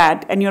like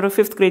that, and you're a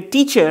 5th grade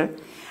teacher,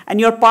 and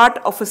you're part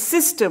of a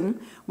system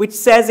which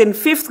says in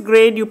 5th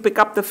grade, you pick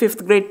up the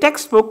 5th grade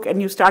textbook,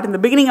 and you start in the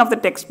beginning of the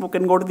textbook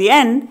and go to the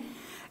end,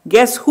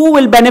 guess who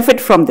will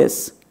benefit from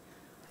this?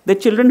 The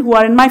children who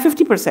are in my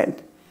 50%.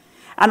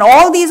 And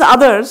all these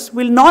others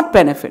will not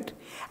benefit.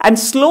 And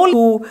slowly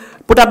who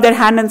put up their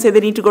hand and say they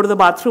need to go to the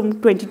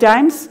bathroom 20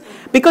 times,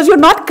 because you're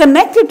not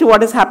connected to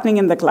what is happening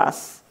in the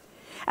class.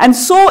 And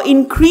so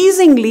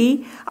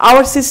increasingly,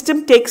 our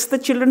system takes the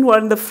children who are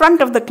in the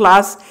front of the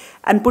class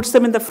and puts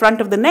them in the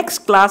front of the next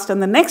class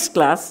and the next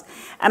class,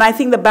 and I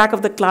think the back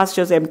of the class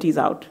just empties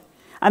out.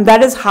 And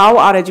that is how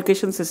our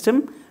education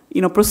system,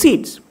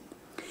 proceeds.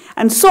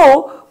 And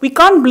so we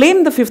can't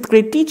blame the 5th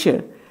grade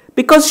teacher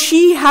because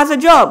she has a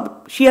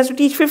job. She has to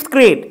teach 5th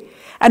grade.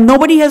 And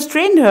nobody has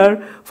trained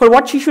her for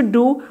what she should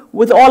do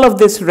with all of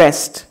this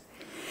rest.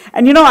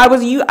 And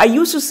I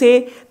used to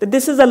say that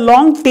this is a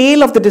long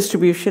tail of the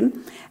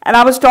distribution. And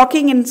I was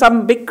talking in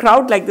some big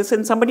crowd like this,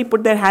 and somebody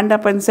put their hand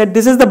up and said,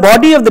 this is the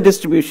body of the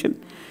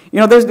distribution.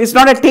 It's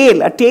not a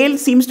tail. A tail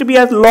seems to be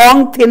a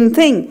long, thin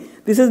thing.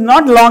 This is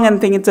not long and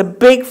thin. It's a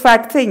big,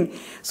 fat thing.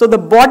 So the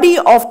body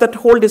of that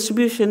whole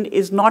distribution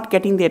is not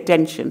getting the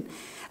attention.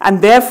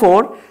 And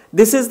therefore,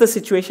 this is the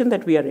situation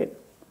that we are in.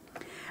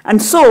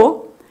 And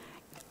so,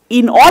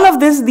 in all of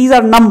this, these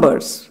are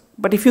numbers.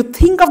 But if you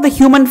think of the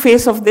human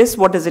face of this,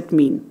 what does it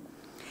mean?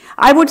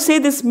 I would say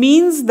this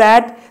means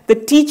that the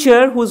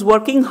teacher who's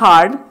working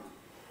hard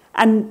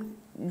and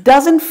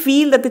doesn't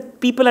feel that the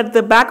people at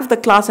the back of the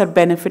class are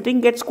benefiting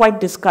gets quite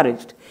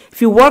discouraged.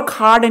 If you work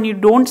hard and you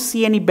don't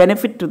see any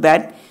benefit to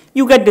that,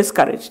 you get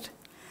discouraged.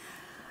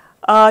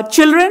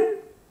 Children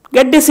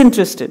get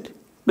disinterested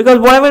because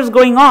whatever is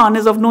going on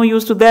is of no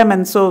use to them,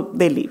 and so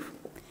they leave.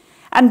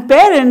 And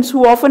parents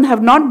who often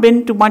have not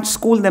been to much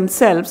school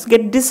themselves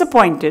get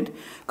disappointed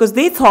because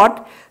they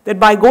thought that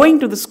by going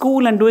to the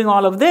school and doing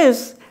all of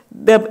this,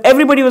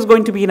 everybody was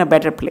going to be in a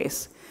better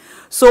place.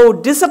 So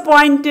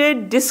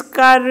disappointed,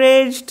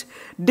 discouraged,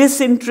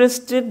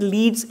 disinterested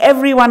leads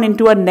everyone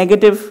into a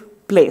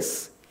negative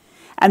place.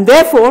 And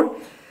therefore,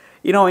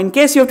 in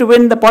case you have to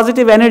win the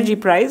positive energy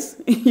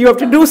prize, you have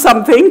to do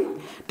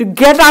something to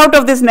get out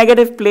of this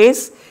negative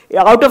place,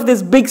 out of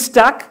this big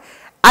stuck,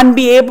 and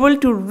be able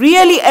to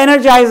really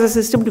energize the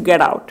system to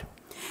get out.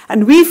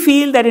 And we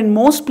feel that in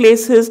most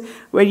places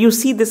where you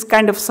see this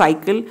kind of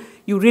cycle,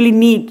 you really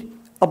need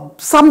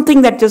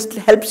something that just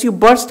helps you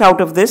burst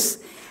out of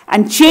this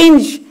and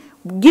change,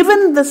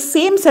 given the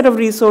same set of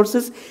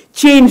resources,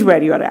 change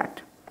where you are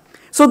at.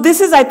 So this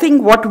is, I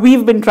think, what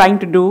we've been trying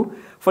to do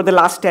for the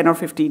last 10 or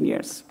 15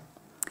 years.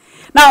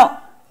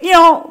 Now,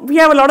 we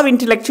have a lot of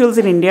intellectuals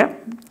in India,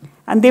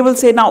 and they will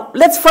say, now,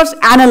 let's first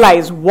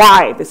analyze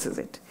why this is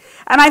it.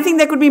 And I think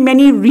there could be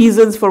many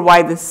reasons for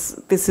why this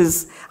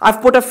is. I've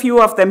put a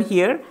few of them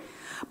here.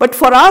 But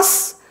for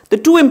us, the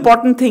two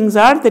important things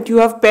are that you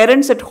have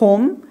parents at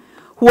home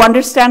who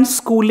understand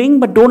schooling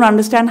but don't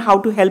understand how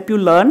to help you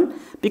learn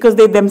because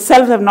they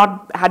themselves have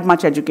not had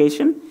much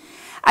education.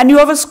 And you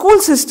have a school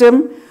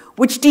system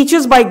which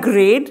teaches by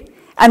grade,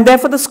 and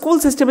therefore the school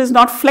system is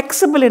not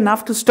flexible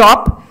enough to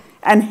stop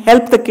and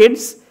help the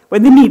kids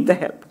when they need the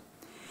help.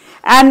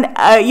 And,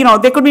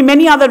 there could be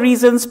many other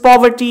reasons,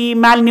 poverty,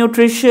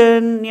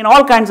 malnutrition,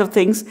 all kinds of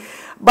things.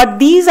 But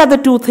these are the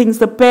two things,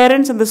 the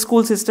parents and the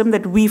school system,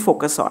 that we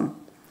focus on.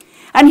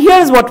 And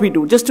here's what we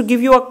do, just to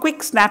give you a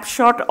quick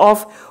snapshot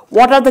of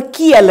what are the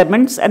key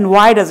elements and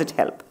why does it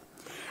help.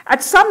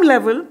 At some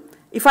level,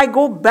 if I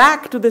go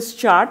back to this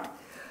chart,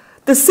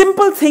 the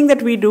simple thing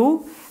that we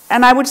do,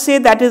 and I would say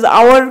that is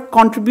our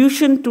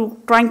contribution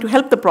to trying to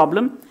help the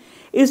problem,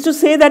 is to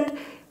say that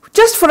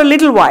just for a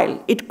little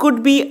while, it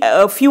could be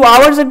a few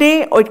hours a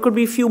day or it could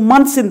be a few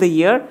months in the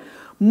year,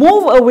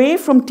 move away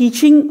from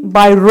teaching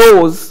by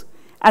rows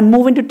and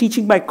move into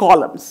teaching by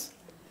columns.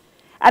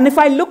 And if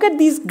I look at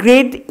these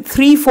grade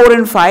 3, 4,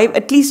 and 5,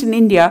 at least in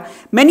India,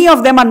 many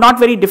of them are not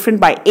very different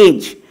by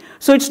age.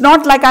 So it's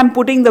not like I'm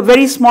putting the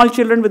very small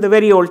children with the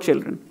very old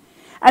children.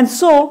 And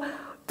so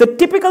the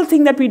typical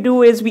thing that we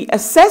do is we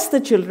assess the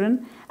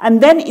children,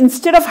 and then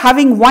instead of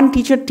having one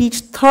teacher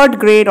teach 3rd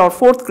grade or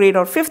 4th grade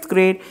or 5th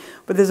grade,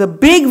 but there's a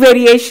big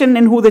variation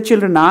in who the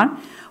children are,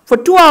 for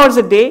 2 hours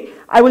a day,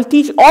 I will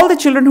teach all the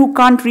children who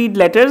can't read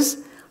letters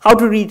how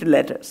to read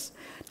letters.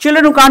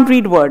 Children who can't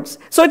read words.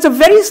 So it's a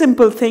very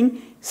simple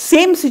thing.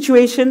 Same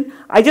situation,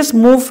 I just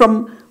move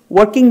from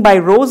working by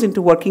rows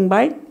into working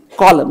by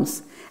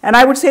columns. And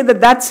I would say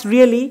that that's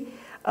really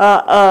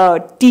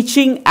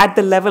teaching at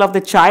the level of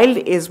the child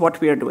is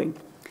what we are doing.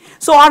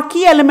 So our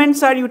key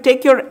elements are, you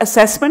take your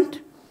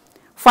assessment,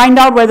 find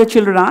out where the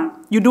children are,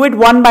 you do it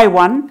one by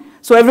one,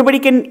 so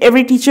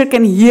every teacher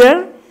can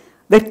hear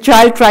the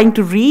child trying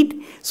to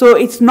read. So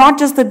it's not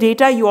just the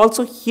data, you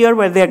also hear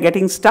where they're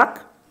getting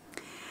stuck.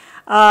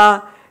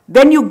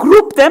 Then you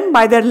group them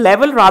by their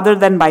level rather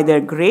than by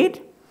their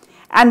grade.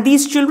 And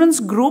these children's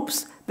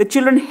groups, the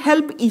children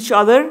help each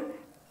other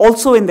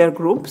also in their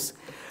groups.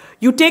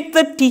 You take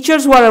the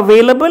teachers who are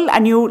available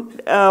and you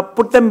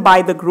put them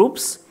by the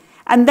groups.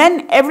 And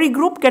then every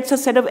group gets a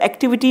set of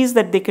activities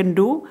that they can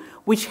do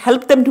which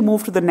help them to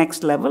move to the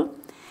next level.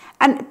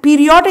 And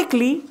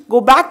periodically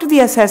go back to the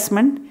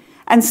assessment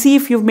and see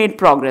if you've made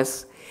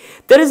progress.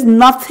 There is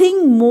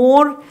nothing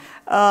more,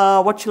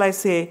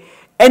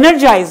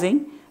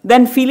 energizing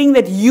than feeling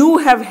that you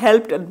have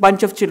helped a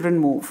bunch of children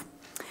move.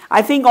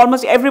 I think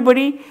almost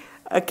everybody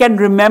can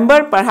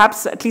remember,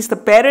 perhaps at least the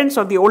parents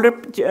or the older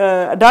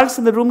adults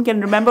in the room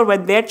can remember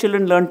when their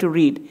children learn to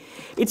read.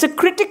 It's a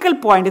critical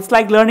point. It's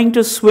like learning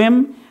to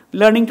swim,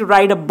 learning to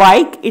ride a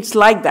bike. It's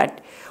like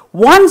that.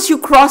 Once you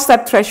cross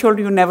that threshold,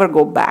 you never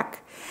go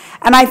back.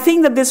 And I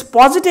think that this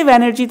positive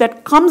energy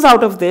that comes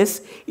out of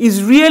this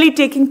is really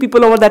taking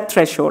people over that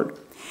threshold.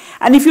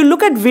 And if you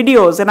look at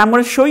videos, and I'm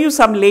going to show you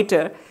some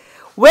later,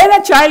 when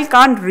a child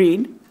can't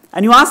read,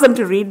 and you ask them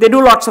to read, they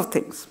do lots of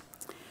things.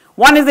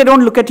 One is they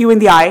don't look at you in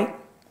the eye.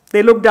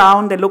 They look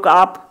down, they look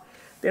up,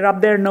 they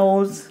rub their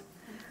nose,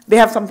 they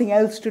have something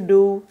else to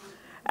do.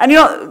 And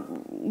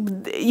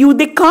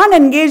they can't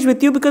engage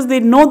with you because they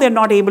know they're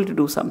not able to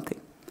do something.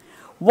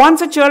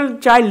 Once a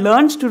child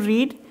learns to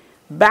read,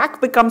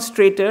 back becomes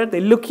straighter, they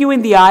look you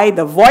in the eye,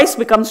 the voice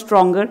becomes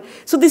stronger.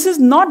 So this is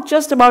not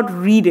just about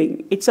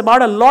reading, it's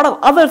about a lot of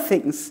other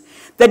things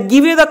that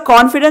give you the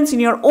confidence in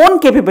your own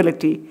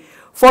capability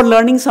for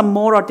learning some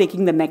more or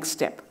taking the next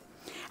step.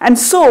 And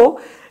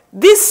so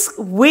this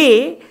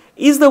way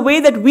is the way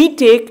that we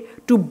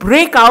take to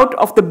break out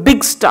of the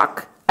big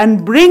stuck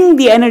and bring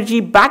the energy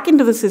back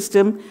into the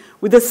system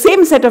with the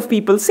same set of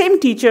people, same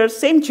teachers,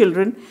 same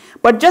children,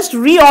 but just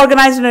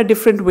reorganized in a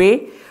different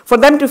way for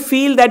them to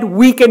feel that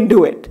we can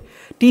do it.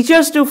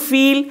 Teachers to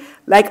feel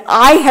like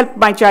I helped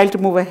my child to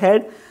move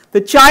ahead,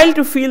 the child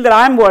to feel that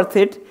I'm worth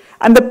it,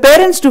 and the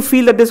parents to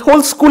feel that this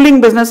whole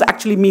schooling business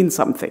actually means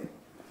something.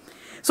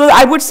 So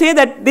I would say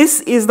that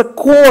this is the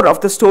core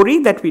of the story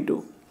that we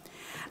do.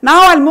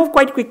 Now I'll move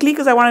quite quickly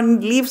because I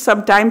want to leave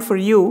some time for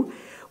you.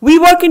 We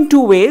work in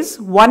two ways.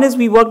 One is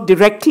we work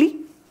directly,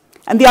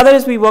 and the other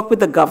is we work with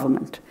the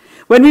government.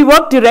 When we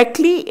work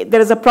directly,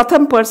 there is a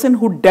Pratham person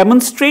who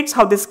demonstrates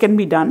how this can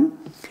be done.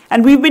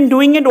 And we've been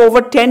doing it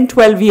over 10,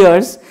 12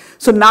 years.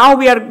 So now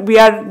we are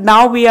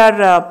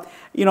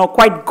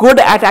quite good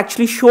at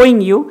actually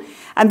showing you.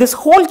 And this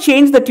whole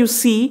change that you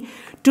see,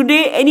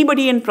 today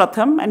anybody in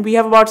Pratham, and we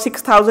have about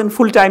 6,000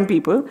 full-time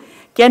people,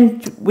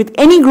 can, with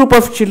any group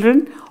of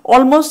children,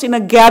 almost in a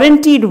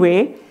guaranteed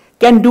way,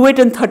 can do it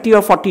in 30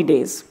 or 40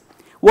 days,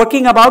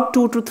 working about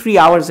 2 to 3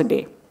 hours a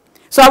day.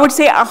 So I would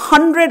say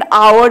 100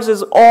 hours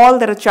is all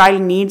that a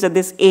child needs at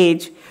this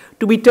age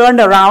to be turned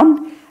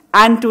around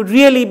and to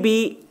really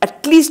be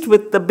at least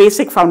with the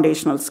basic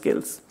foundational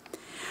skills.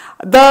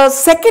 The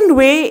second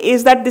way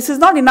is that this is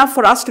not enough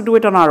for us to do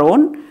it on our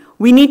own.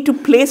 We need to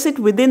place it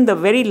within the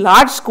very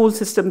large school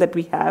system that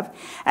we have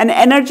and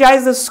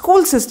energize the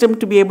school system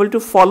to be able to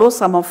follow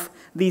some of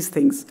these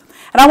things.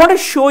 And I want to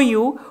show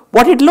you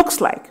what it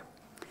looks like.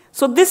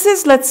 So this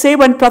is, let's say,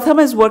 when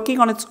Pratham is working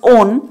on its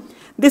own,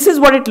 this is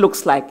what it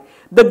looks like.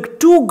 The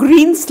two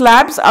green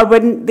slabs are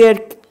when their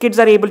kids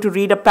are able to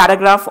read a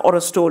paragraph or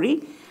a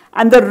story.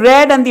 And the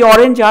red and the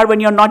orange are when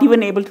you're not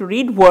even able to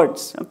read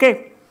words,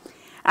 okay?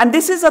 And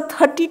this is a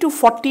 30 to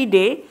 40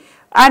 day,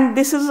 and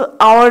this is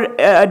our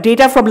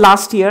data from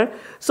last year.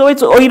 So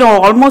it's,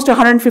 almost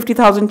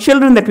 150,000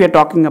 children that we are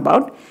talking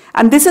about.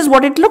 And this is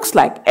what it looks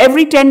like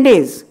every 10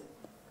 days.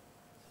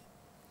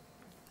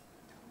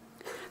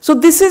 So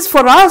this is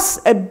for us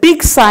a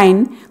big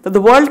sign that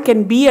the world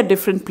can be a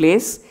different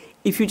place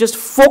if you just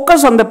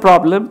focus on the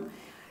problem,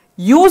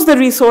 use the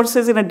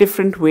resources in a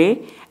different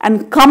way,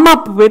 and come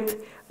up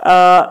with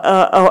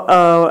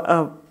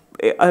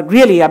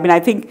really, I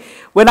think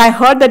when I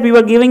heard that we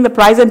were giving the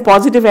prize in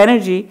positive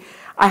energy,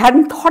 I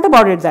hadn't thought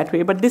about it that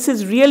way, but this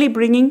is really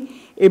bringing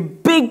a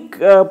big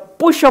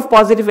push of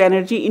positive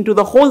energy into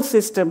the whole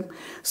system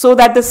so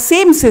that the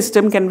same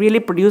system can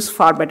really produce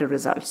far better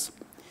results.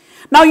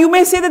 Now, you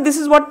may say that this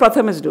is what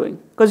Pratham is doing,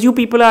 because you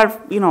people are,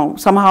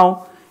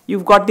 somehow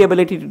you've got the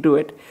ability to do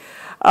it.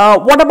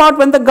 What about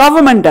when the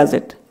government does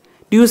it?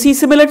 Do you see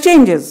similar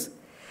changes?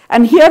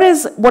 And here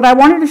is what I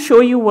wanted to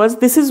show you was,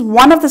 this is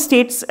one of the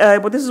states,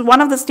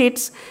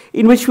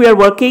 in which we are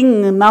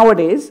working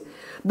nowadays.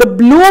 The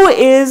blue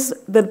is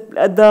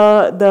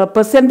the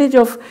percentage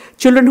of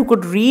children who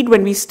could read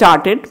when we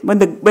started, when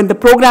the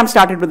program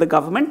started with the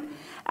government.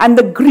 And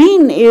the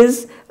green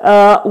is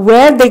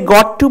where they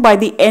got to by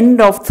the end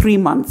of 3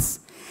 months.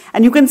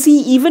 And you can see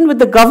even with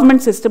the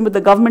government system, with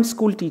the government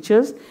school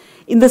teachers,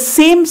 in the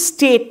same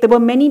state, there were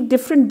many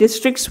different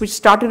districts which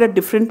started at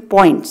different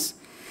points.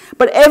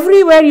 But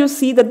everywhere you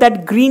see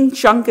that green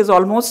chunk is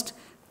almost,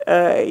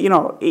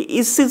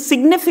 is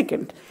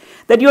significant.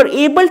 That you're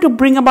able to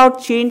bring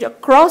about change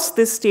across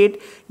this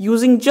state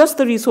using just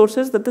the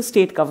resources that the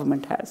state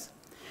government has.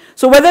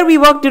 So whether we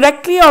work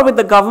directly or with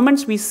the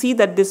governments, we see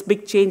that this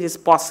big change is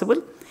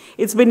possible.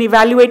 It's been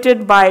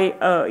evaluated by,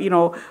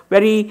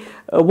 very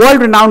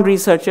world-renowned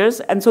researchers.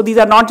 And so these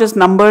are not just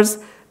numbers,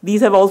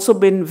 these have also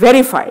been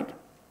verified.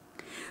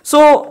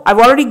 So I've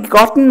already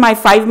gotten my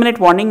 5-minute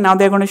warning. Now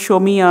they're going to show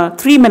me a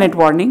 3-minute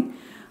warning,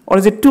 or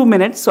is it 2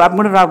 minutes? So I'm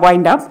going to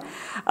wind up.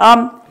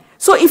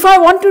 So if I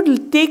want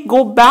to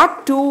go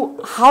back to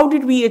how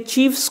did we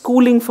achieve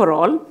schooling for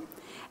all,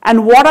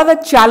 and what are the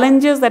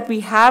challenges that we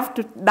have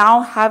to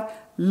now have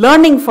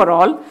learning for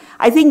all,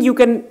 I think you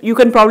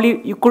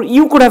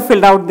could have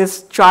filled out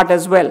this chart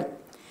as well.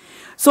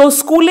 So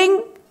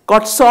schooling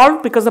got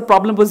solved because the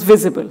problem was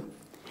visible.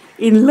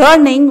 In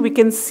learning, we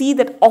can see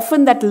that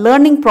often that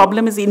learning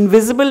problem is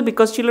invisible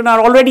because children are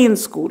already in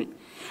school.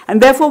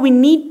 And therefore, we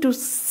need to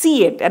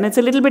see it, and it's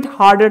a little bit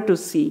harder to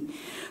see.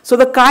 So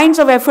the kinds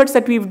of efforts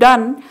that we've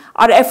done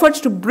are efforts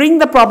to bring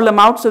the problem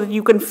out so that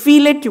you can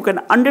feel it, you can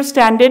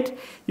understand it,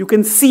 you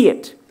can see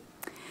it.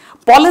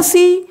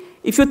 Policy,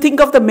 if you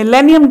think of the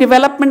Millennium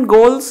Development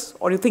Goals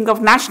or you think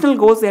of national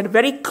goals, they had a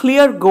very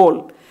clear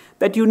goal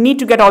that you need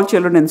to get all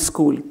children in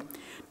school.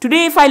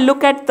 Today, if I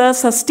look at the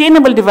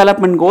Sustainable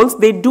Development Goals,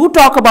 they do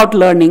talk about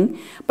learning,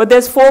 but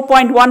there's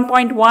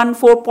 4.1.1,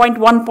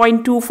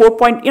 4.1.2,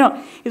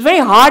 4. It's very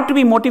hard to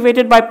be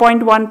motivated by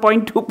 0.1,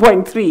 0.2,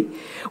 0.3.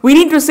 We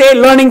need to say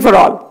learning for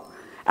all.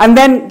 And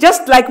then,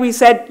 just like we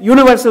said,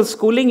 universal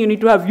schooling, you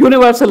need to have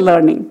universal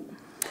learning.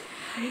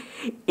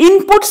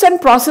 Inputs and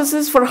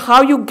processes for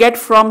how you get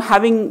from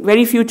having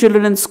very few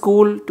children in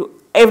school to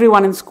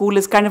everyone in school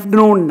is kind of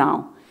known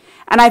now.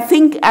 And I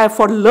think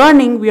for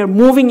learning, we are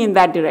moving in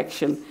that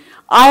direction.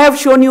 I have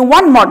shown you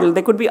one model.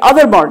 There could be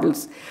other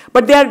models.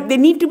 But they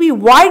need to be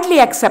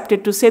widely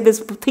accepted to say this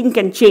thing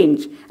can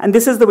change. And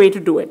this is the way to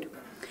do it.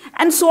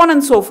 And so on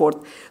and so forth.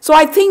 So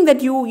I think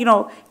that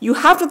you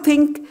have to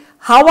think,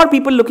 how are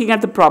people looking at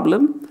the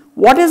problem?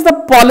 What is the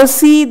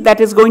policy that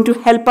is going to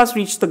help us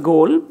reach the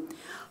goal?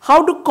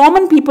 How do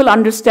common people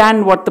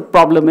understand what the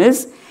problem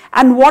is?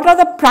 And what are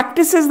the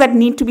practices that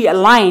need to be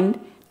aligned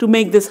to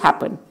make this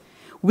happen?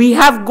 We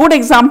have good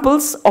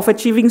examples of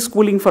achieving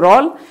schooling for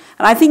all,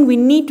 and I think we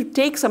need to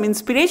take some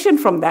inspiration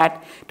from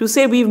that to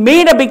say we've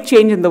made a big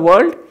change in the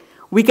world.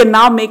 We can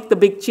now make the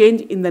big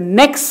change in the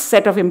next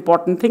set of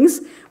important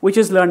things, which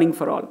is learning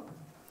for all.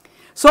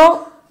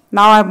 So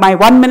now my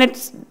 1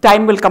 minute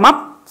time will come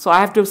up, so I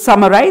have to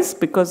summarize,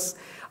 because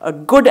a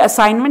good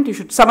assignment, you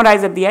should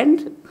summarize at the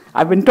end.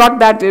 I've been taught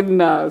that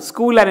in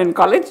school and in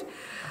college.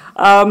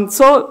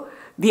 So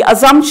the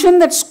assumption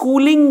that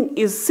schooling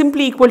is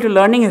simply equal to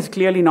learning is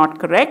clearly not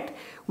correct.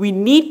 We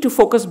need to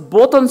focus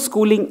both on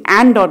schooling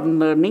and on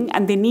learning,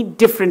 and they need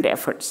different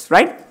efforts,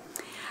 right?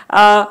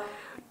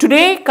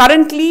 Today,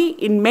 currently,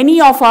 in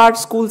many of our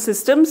school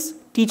systems,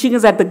 teaching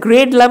is at the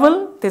grade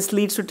level. This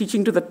leads to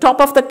teaching to the top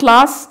of the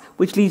class,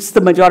 which leads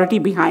the majority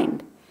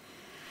behind.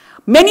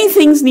 Many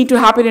things need to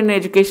happen in an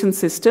education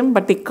system,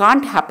 but they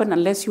can't happen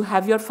unless you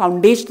have your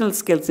foundational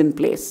skills in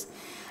place.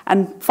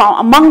 And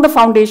among the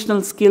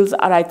foundational skills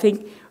are, I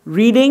think,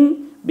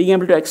 reading, being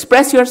able to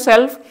express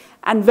yourself,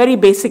 and very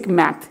basic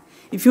math.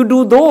 If you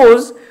do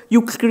those,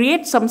 you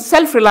create some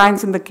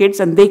self-reliance in the kids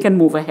and they can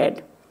move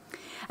ahead.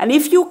 And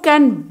if you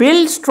can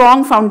build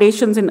strong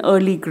foundations in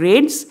early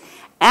grades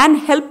and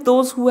help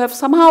those who have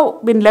somehow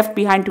been left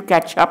behind to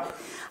catch up,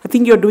 I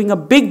think you're doing a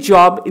big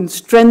job in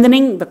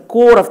strengthening the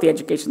core of the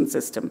education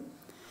system.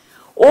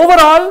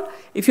 Overall,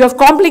 if you have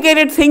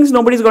complicated things,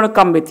 nobody's going to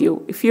come with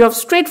you. If you have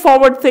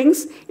straightforward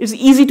things, it's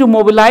easy to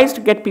mobilize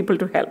to get people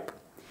to help.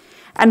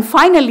 And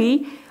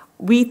finally,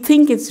 we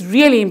think it's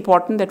really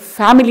important that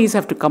families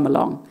have to come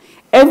along.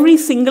 Every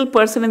single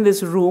person in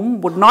this room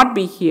would not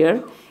be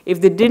here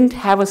if they didn't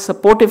have a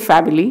supportive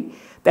family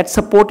that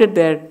supported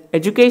their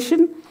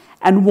education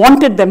and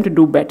wanted them to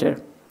do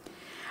better.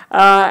 These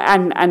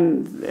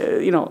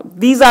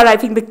are, I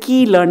think, the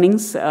key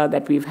learnings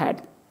that we've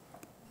had.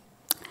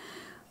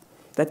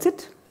 That's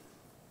it.